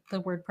the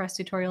WordPress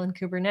tutorial in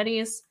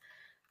Kubernetes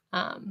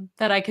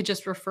that I could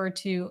just refer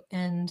to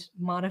and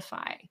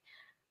modify.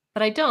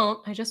 But I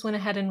don't. I just went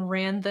ahead and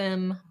ran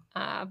them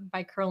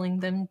by curling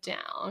them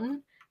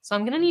down. So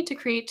I'm going to need to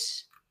create,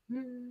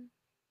 do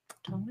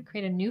I want to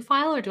create a new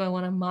file or do I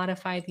want to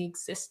modify the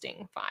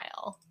existing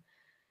file?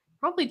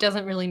 Probably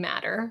doesn't really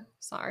matter.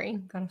 Sorry,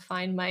 gotta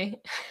find my,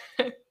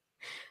 this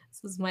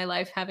is my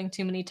life having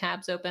too many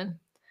tabs open.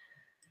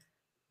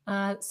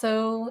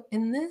 So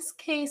in this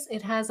case,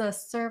 it has a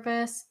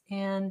service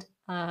and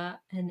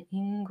an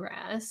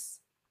ingress.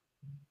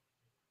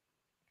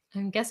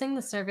 I'm guessing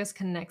the service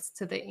connects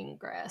to the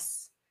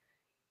ingress.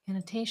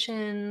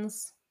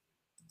 Annotations,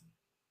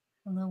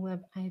 hello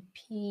web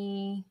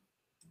IP.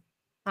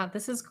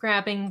 This is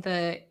grabbing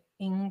the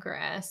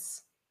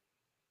ingress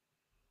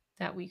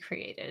that we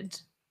created.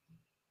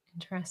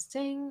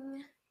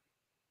 Interesting.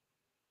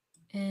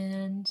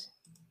 And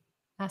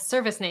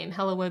service name,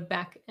 hello web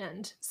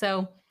backend.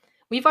 So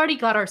we've already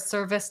got our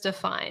service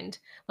defined.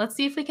 Let's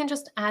see if we can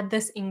just add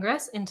this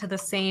ingress into the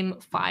same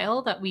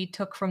file that we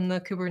took from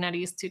the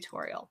Kubernetes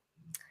tutorial.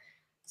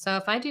 So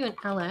if I do an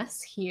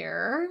ls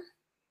here,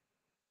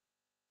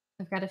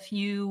 I've got a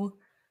few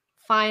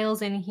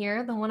files in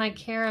here. The one I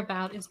care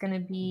about is going to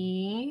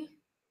be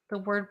the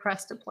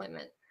WordPress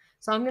deployment.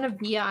 So I'm going to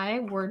vi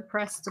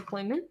WordPress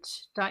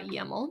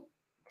deployment.yaml.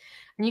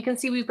 And you can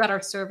see we've got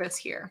our service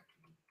here.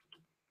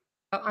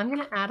 So I'm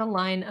going to add a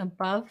line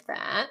above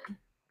that.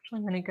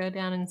 I'm going to go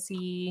down and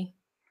see,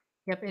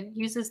 yep, it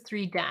uses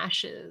 3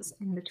 dashes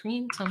in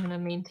between. So I'm going to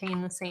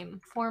maintain the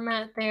same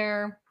format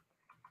there.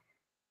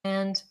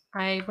 And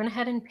I went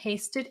ahead and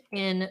pasted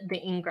in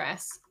the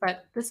ingress,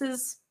 but this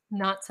is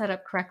not set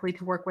up correctly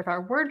to work with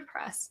our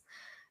WordPress.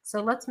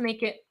 So let's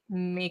make it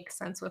make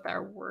sense with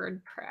our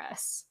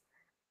WordPress.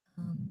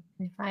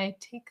 If I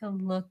take a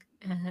look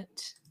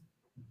at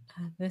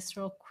this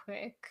real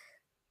quick.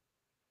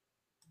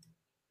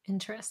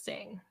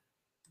 Interesting.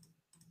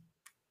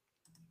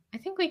 I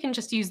think we can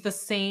just use the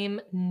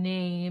same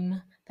name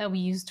that we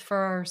used for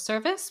our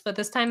service, but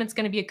this time it's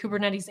going to be a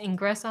Kubernetes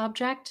ingress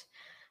object.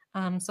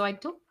 So I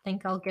don't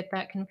think I'll get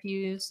that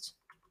confused.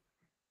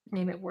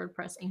 Name it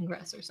WordPress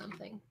ingress or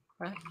something.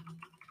 Right?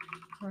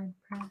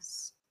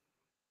 WordPress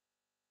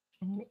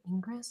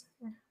ingress.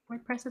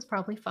 WordPress is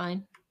probably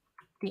fine.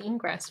 The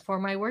ingress for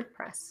my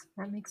WordPress.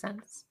 That makes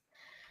sense.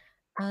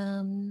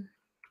 And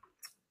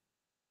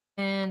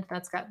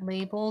that's got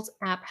labels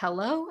app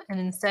hello. And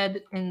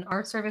instead in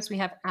our service, we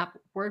have app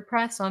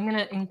WordPress. So I'm going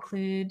to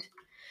include,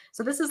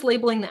 so this is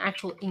labeling the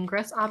actual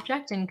ingress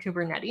object in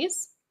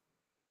Kubernetes.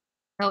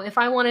 So if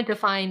I wanted to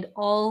find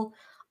all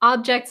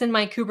objects in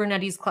my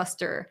Kubernetes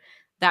cluster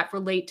that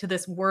relate to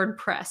this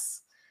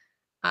WordPress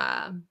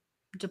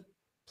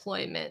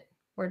deployment,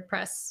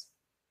 WordPress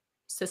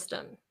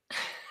system,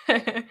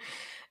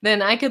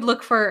 then I could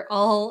look for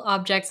all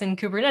objects in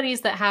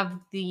Kubernetes that have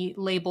the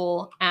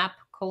label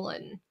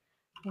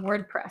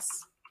app:\WordPress.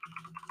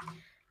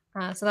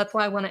 So that's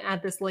why I want to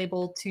add this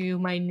label to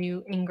my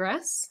new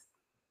ingress.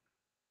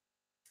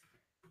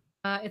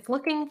 It's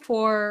looking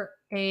for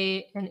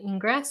an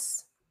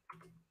ingress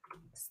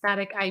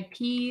static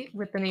IP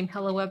with the name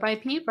hello web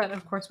IP, but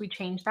of course we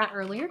changed that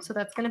earlier. So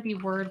that's going to be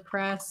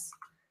WordPress.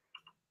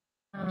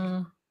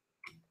 No,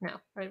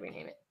 what did we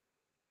name it?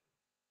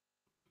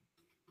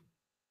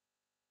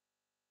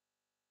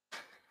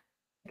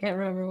 I can't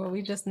remember what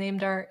we just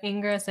named our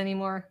ingress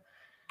anymore.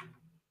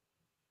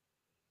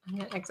 I'm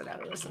going to exit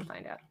out of this and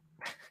find out.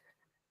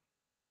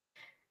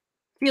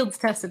 Fields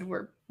tested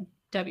were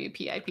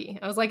WPIP.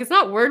 I was like, it's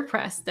not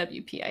WordPress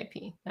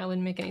WPIP. That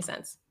wouldn't make any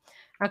sense.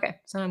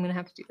 Okay, so I'm going to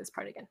have to do this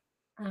part again.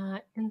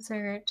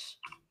 Insert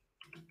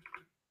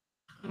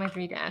my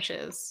 3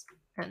 dashes,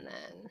 and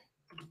then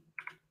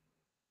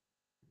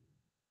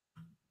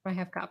I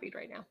have copied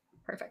right now.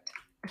 Perfect.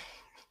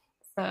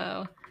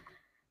 So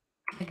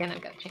again,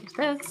 I've got to change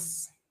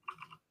this.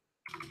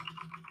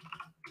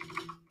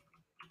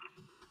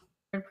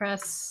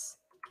 WordPress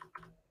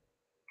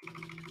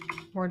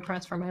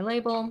for my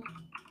label.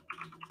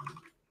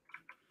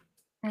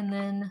 And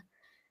then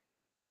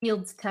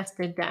fields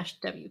tested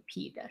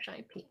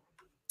 -wp-ip.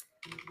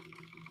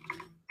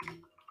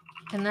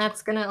 And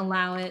that's going to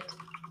allow it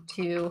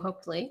to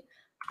hopefully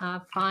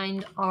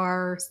find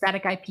our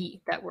static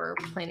IP that we're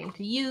planning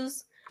to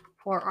use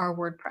for our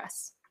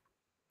WordPress.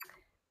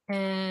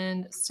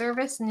 And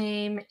service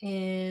name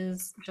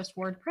is just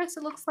WordPress,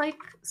 it looks like.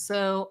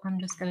 So I'm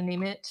just going to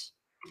name it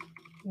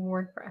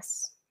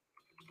WordPress.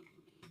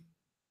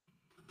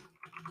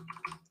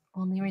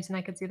 Only reason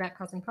I could see that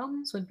causing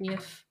problems would be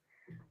if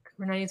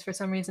Kubernetes for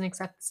some reason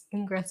accepts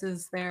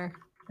ingresses there,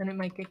 then it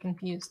might get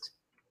confused.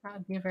 That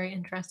would be a very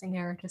interesting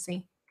error to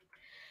see.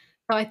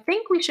 So I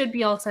think we should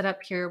be all set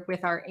up here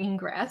with our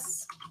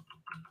ingress.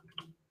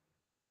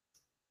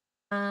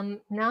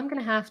 Now I'm going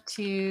to have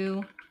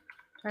to,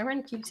 did I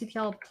run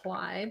kubectl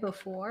apply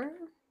before?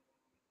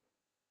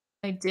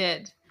 I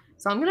did.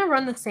 So I'm going to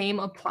run the same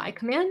apply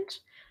command.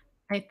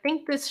 I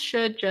think this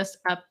should just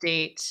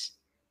update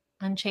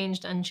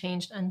unchanged,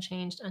 unchanged,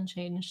 unchanged,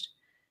 unchanged.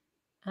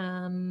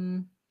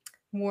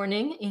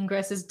 Warning,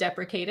 ingress is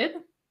deprecated.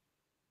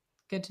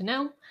 Good to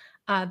know.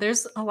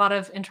 There's a lot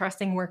of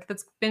interesting work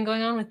that's been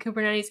going on with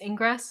Kubernetes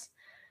ingress.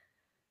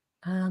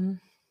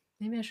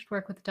 Maybe I should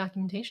work with the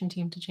documentation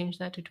team to change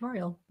that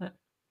tutorial, but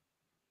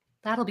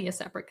that'll be a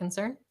separate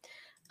concern.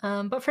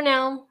 But for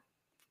now,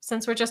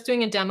 since we're just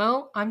doing a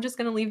demo, I'm just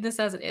going to leave this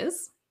as it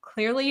is.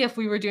 Clearly, if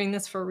we were doing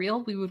this for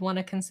real, we would want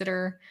to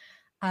consider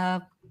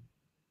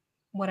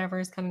whatever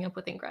is coming up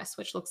with ingress,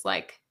 which looks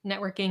like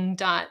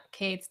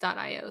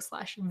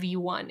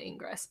networking.k8s.io/v1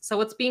 ingress. So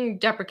what's being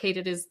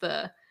deprecated is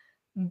the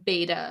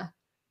beta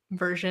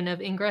version of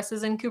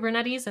ingresses in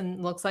Kubernetes,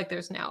 and looks like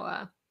there's now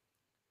a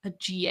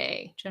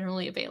GA,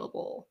 generally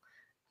available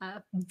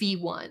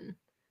v1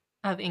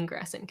 of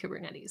ingress in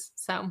Kubernetes.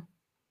 So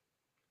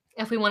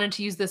if we wanted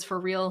to use this for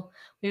real,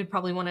 we would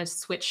probably want to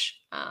switch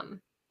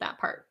that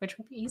part, which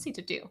would be easy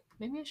to do.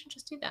 Maybe I should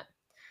just do that.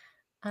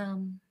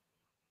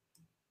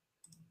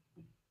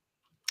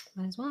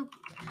 Might as well.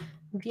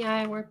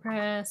 VI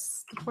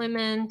WordPress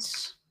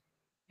deployment.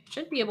 I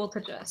should be able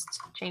to just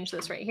change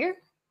this right here.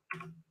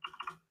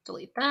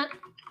 Delete that.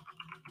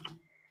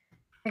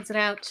 Exit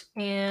out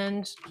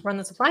and run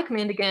the supply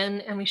command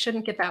again, and we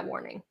shouldn't get that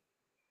warning.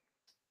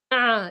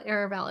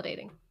 Error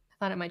validating. I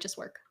thought it might just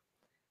work.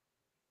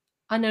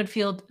 Unknown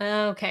field.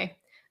 Okay.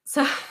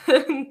 So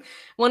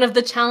one of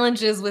the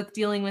challenges with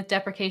dealing with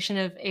deprecation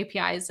of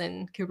APIs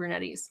in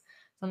Kubernetes,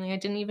 something I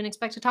didn't even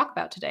expect to talk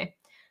about today.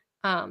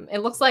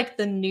 It looks like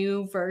the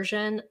new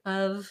version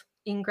of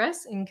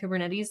ingress in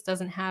Kubernetes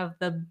doesn't have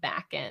the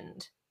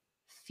backend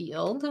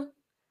field,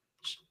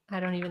 which I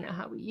don't even know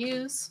how we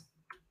use.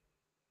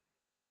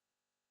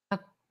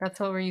 That's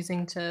what we're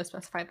using to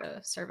specify the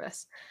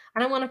service.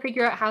 I don't want to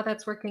figure out how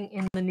that's working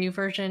in the new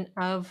version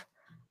of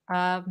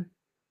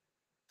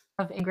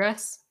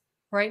ingress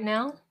right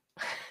now.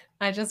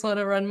 I just want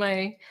to run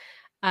my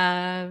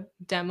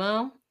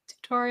demo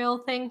tutorial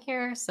thing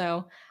here.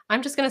 So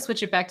I'm just going to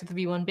switch it back to the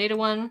v1 beta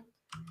one.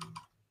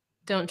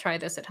 Don't try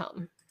this at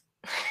home.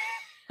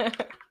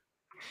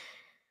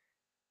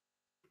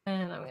 And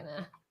I'm going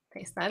to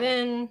paste that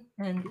in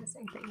and do the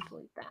same thing,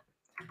 delete that.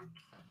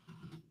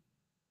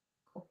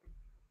 Cool.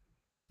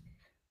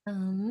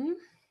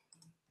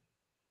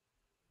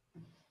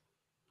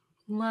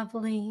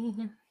 Lovely.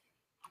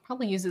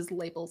 Probably uses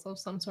labels of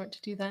some sort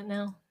to do that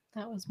now.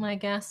 That was my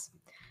guess.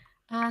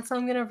 So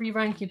I'm going to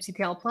rerun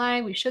kubectl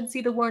apply. We should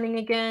see the warning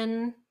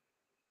again.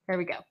 There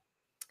we go.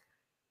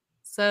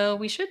 So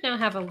we should now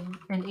have an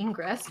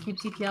ingress,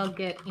 kubectl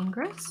get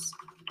ingress.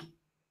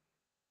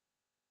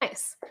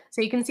 Nice.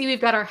 So you can see we've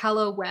got our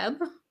hello web,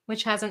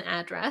 which has an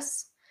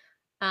address.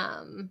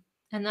 And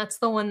that's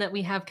the one that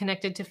we have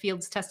connected to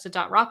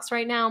fields_tested.rocks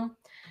right now.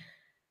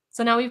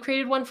 So now we've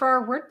created one for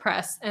our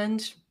WordPress.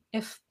 And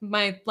if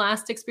my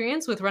last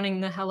experience with running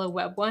the hello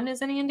web one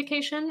is any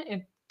indication,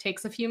 it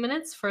takes a few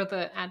minutes for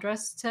the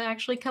address to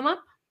actually come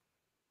up.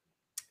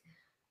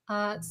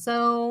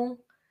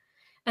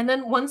 And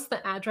then once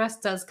the address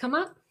does come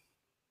up,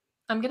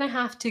 I'm going to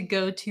have to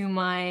go to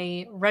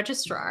my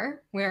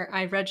registrar where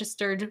I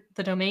registered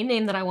the domain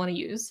name that I want to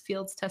use,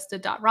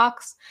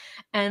 fields_tested.rocks.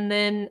 And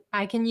then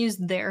I can use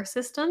their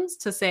systems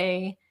to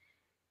say,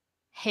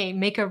 hey,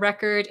 make a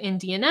record in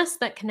DNS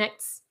that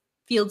connects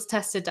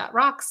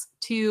fields_tested.rocks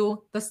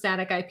to the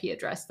static IP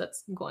address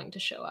that's going to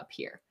show up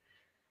here.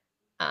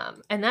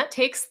 And that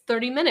takes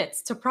 30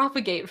 minutes to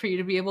propagate for you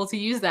to be able to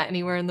use that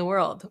anywhere in the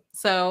world.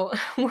 So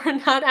we're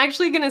not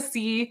actually going to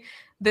see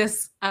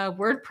this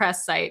WordPress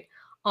site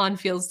on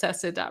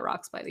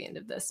fields_tested.rocks by the end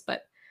of this.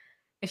 But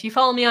if you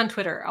follow me on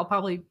Twitter, I'll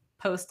probably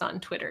post on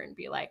Twitter and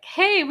be like,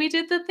 hey, we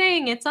did the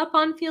thing. It's up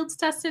on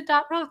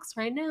fields_tested.rocks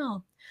right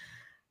now.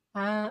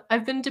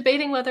 I've been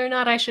debating whether or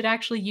not I should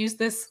actually use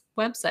this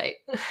website.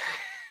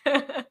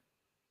 I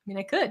mean,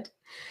 I could.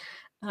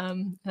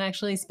 And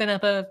actually spin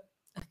up a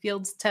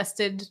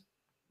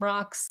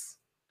fields_tested.rocks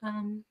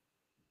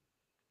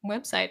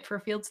website for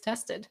fields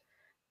tested.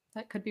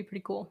 That could be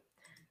pretty cool.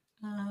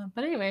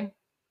 But anyway,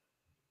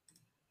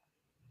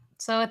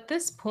 so at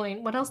this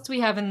point, what else do we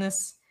have in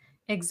this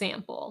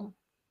example?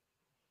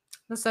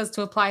 This says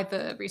to apply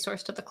the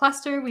resource to the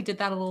cluster. We did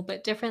that a little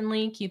bit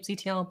differently,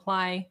 kubectl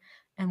apply,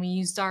 and we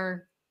used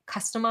our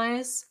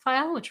customize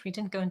file, which we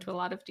didn't go into a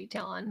lot of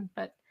detail on,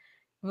 but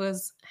it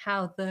was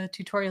how the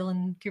tutorial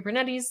in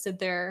Kubernetes did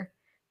their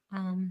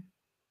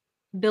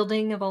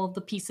building of all of the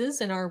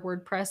pieces in our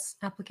WordPress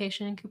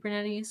application in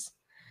Kubernetes.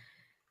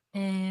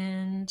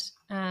 And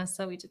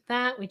so we did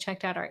that. We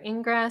checked out our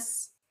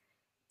ingress.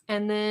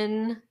 And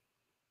then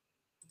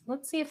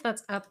let's see if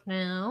that's up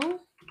now. I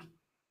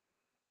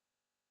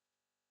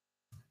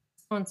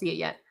don't see it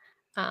yet.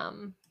 I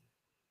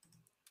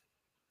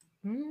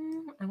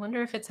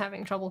wonder if it's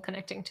having trouble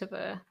connecting to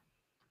the,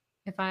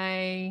 if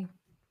I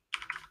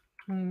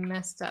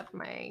messed up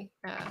my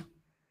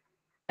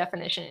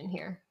definition in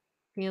here.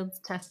 Fields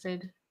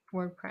tested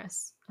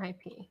WordPress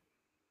IP.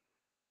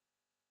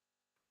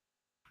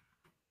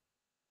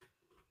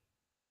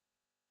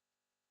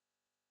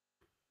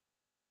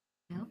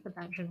 I hope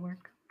that should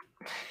work.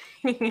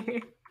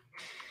 It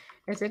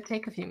did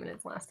take a few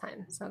minutes last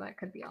time, so that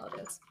could be all it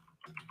is.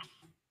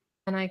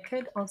 And I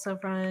could also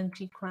run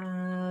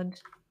gcloud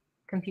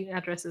compute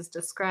addresses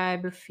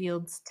describe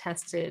fields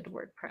tested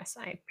WordPress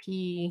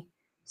IP.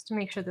 just to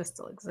make sure this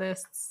still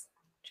exists,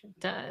 which it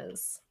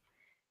does.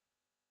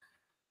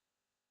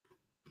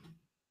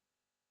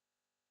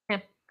 Yeah,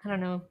 I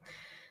don't know.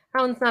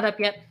 That one's not up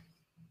yet.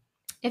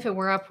 If it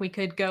were up, we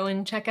could go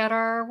and check out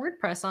our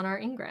WordPress on our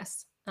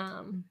Ingress.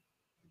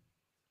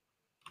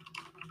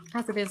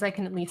 As it is, I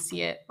can at least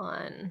see it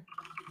on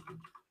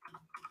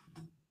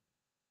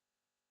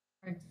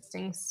our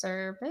existing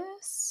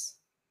service.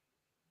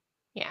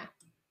 Yeah,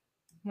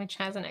 which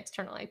has an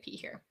external IP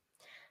here,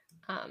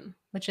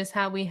 which is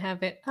how we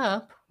have it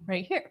up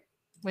right here,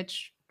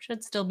 which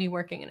should still be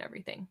working and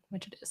everything,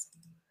 which it is.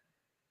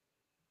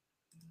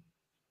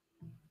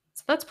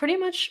 So that's pretty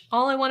much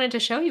all I wanted to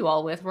show you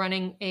all with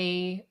running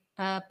a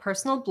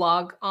personal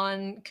blog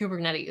on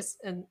Kubernetes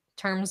in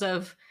terms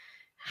of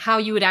how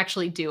you would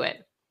actually do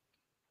it.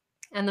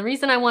 And the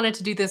reason I wanted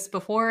to do this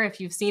before,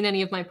 if you've seen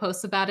any of my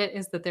posts about it,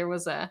 is that there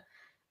was a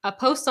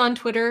post on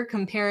Twitter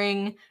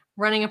comparing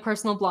running a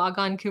personal blog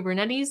on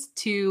Kubernetes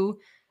to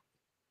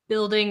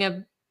building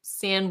a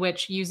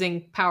sandwich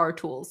using power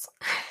tools.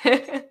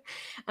 And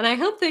I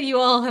hope that you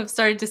all have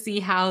started to see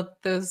how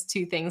those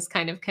two things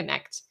kind of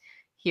connect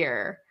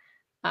here.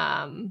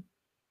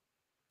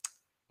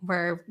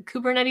 Where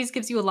Kubernetes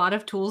gives you a lot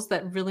of tools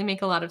that really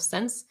make a lot of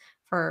sense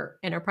for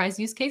enterprise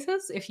use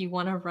cases if you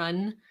want to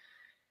run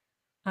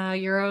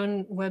your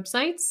own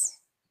websites.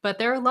 But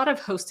there are a lot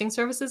of hosting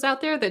services out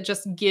there that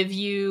just give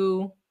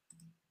you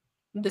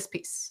this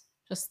piece,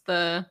 just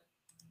the,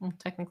 well,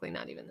 technically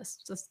not even this,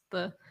 just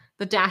the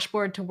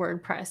dashboard to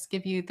WordPress,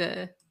 give you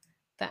the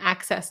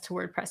access to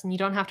WordPress, and you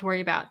don't have to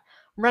worry about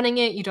running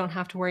it. You don't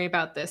have to worry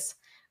about this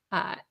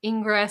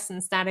ingress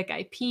and static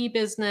IP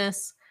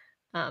business.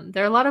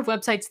 There are a lot of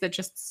websites that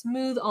just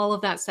smooth all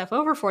of that stuff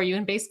over for you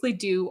and basically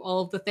do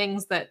all of the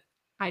things that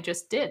I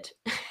just did.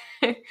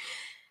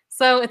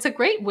 So it's a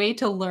great way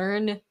to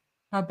learn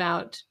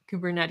about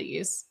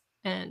Kubernetes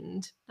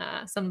and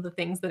some of the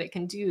things that it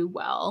can do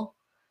well.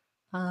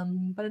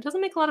 But it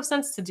doesn't make a lot of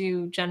sense to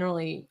do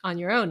generally on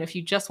your own if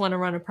you just want to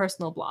run a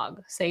personal blog.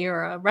 Say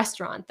you're a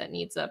restaurant that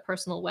needs a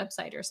personal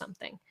website or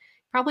something.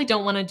 You probably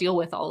don't want to deal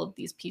with all of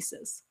these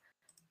pieces.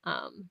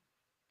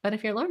 But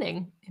if you're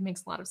learning, it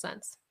makes a lot of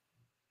sense.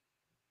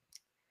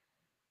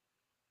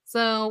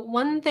 So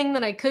one thing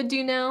that I could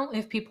do now,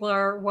 if people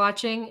are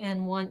watching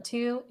and want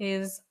to,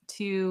 is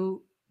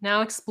to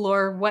now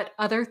explore what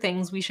other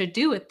things we should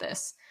do with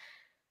this.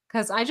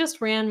 Because I just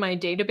ran my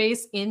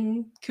database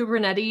in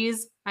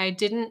Kubernetes. I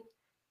didn't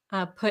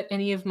put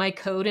any of my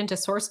code into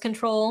source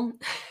control.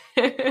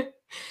 There's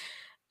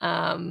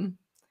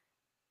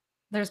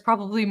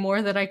probably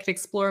more that I could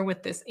explore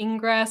with this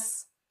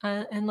ingress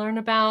and learn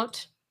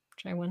about,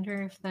 which I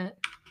wonder if that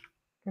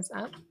is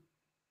up.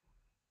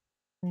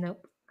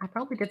 Nope. I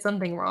probably did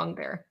something wrong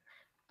there.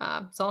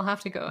 So I'll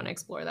have to go and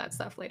explore that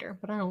stuff later,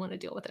 but I don't want to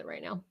deal with it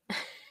right now.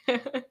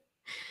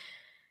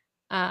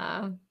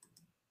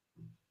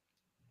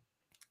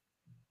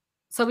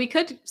 So we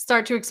could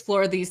start to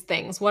explore these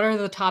things. What are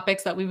the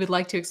topics that we would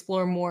like to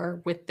explore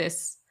more with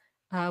this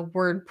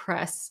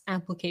WordPress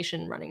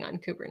application running on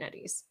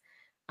Kubernetes?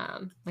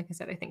 Like I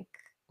said, I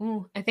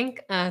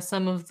think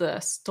some of the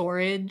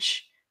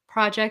storage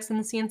projects in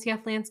the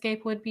CNCF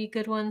landscape would be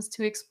good ones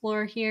to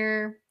explore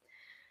here.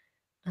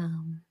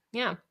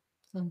 Yeah,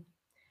 so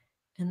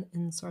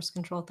and source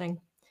control thing.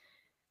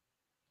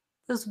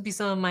 Those would be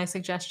some of my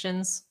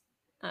suggestions.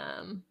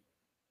 Do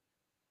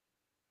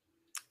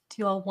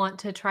you all want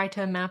to try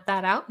to map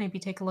that out? Maybe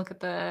take a look at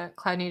the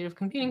Cloud Native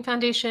Computing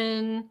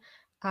Foundation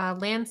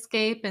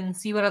landscape and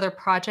see what other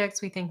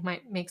projects we think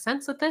might make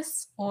sense with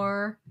this,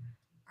 or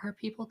are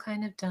people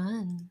kind of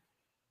done?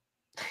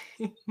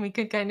 We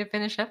could kind of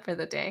finish up for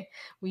the day.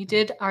 We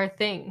did our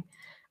thing,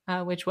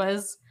 which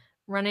was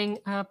running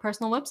a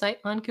personal website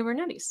on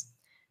Kubernetes.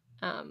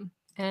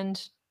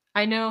 And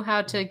I know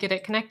how to get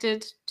it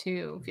connected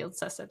to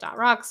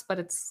fieldstested.rocks, but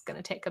it's going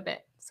to take a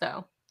bit.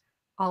 So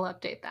I'll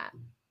update that.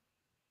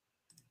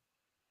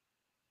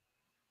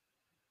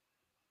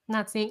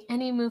 Not seeing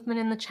any movement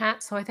in the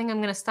chat, so I think I'm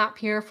going to stop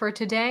here for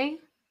today.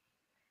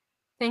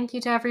 Thank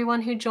you to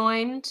everyone who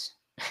joined.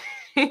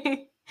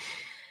 I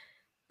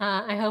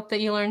hope that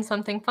you learned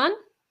something fun,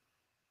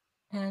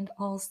 and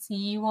I'll see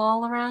you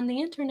all around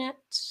the internet.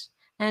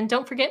 And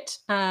don't forget,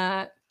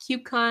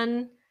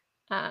 KubeCon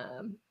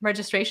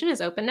registration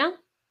is open now,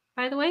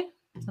 by the way.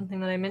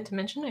 Something that I meant to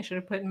mention, I should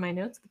have put in my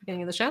notes at the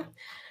beginning of the show.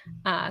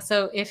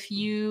 So if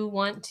you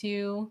want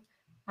to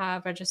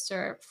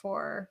register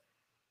for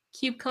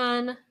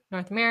KubeCon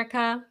North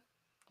America,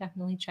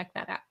 definitely check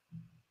that out.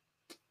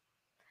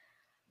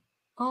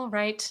 All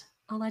right,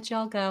 I'll let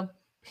y'all go.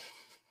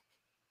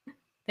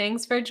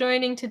 Thanks for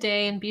joining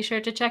today, and be sure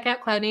to check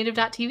out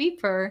cloudnative.tv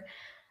for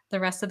the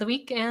rest of the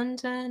week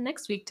and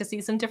next week to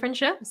see some different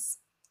shows.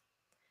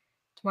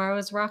 Tomorrow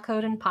is Rock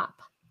Code and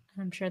Pop.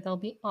 I'm sure they'll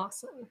be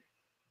awesome.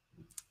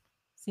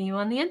 See you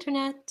on the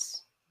internet.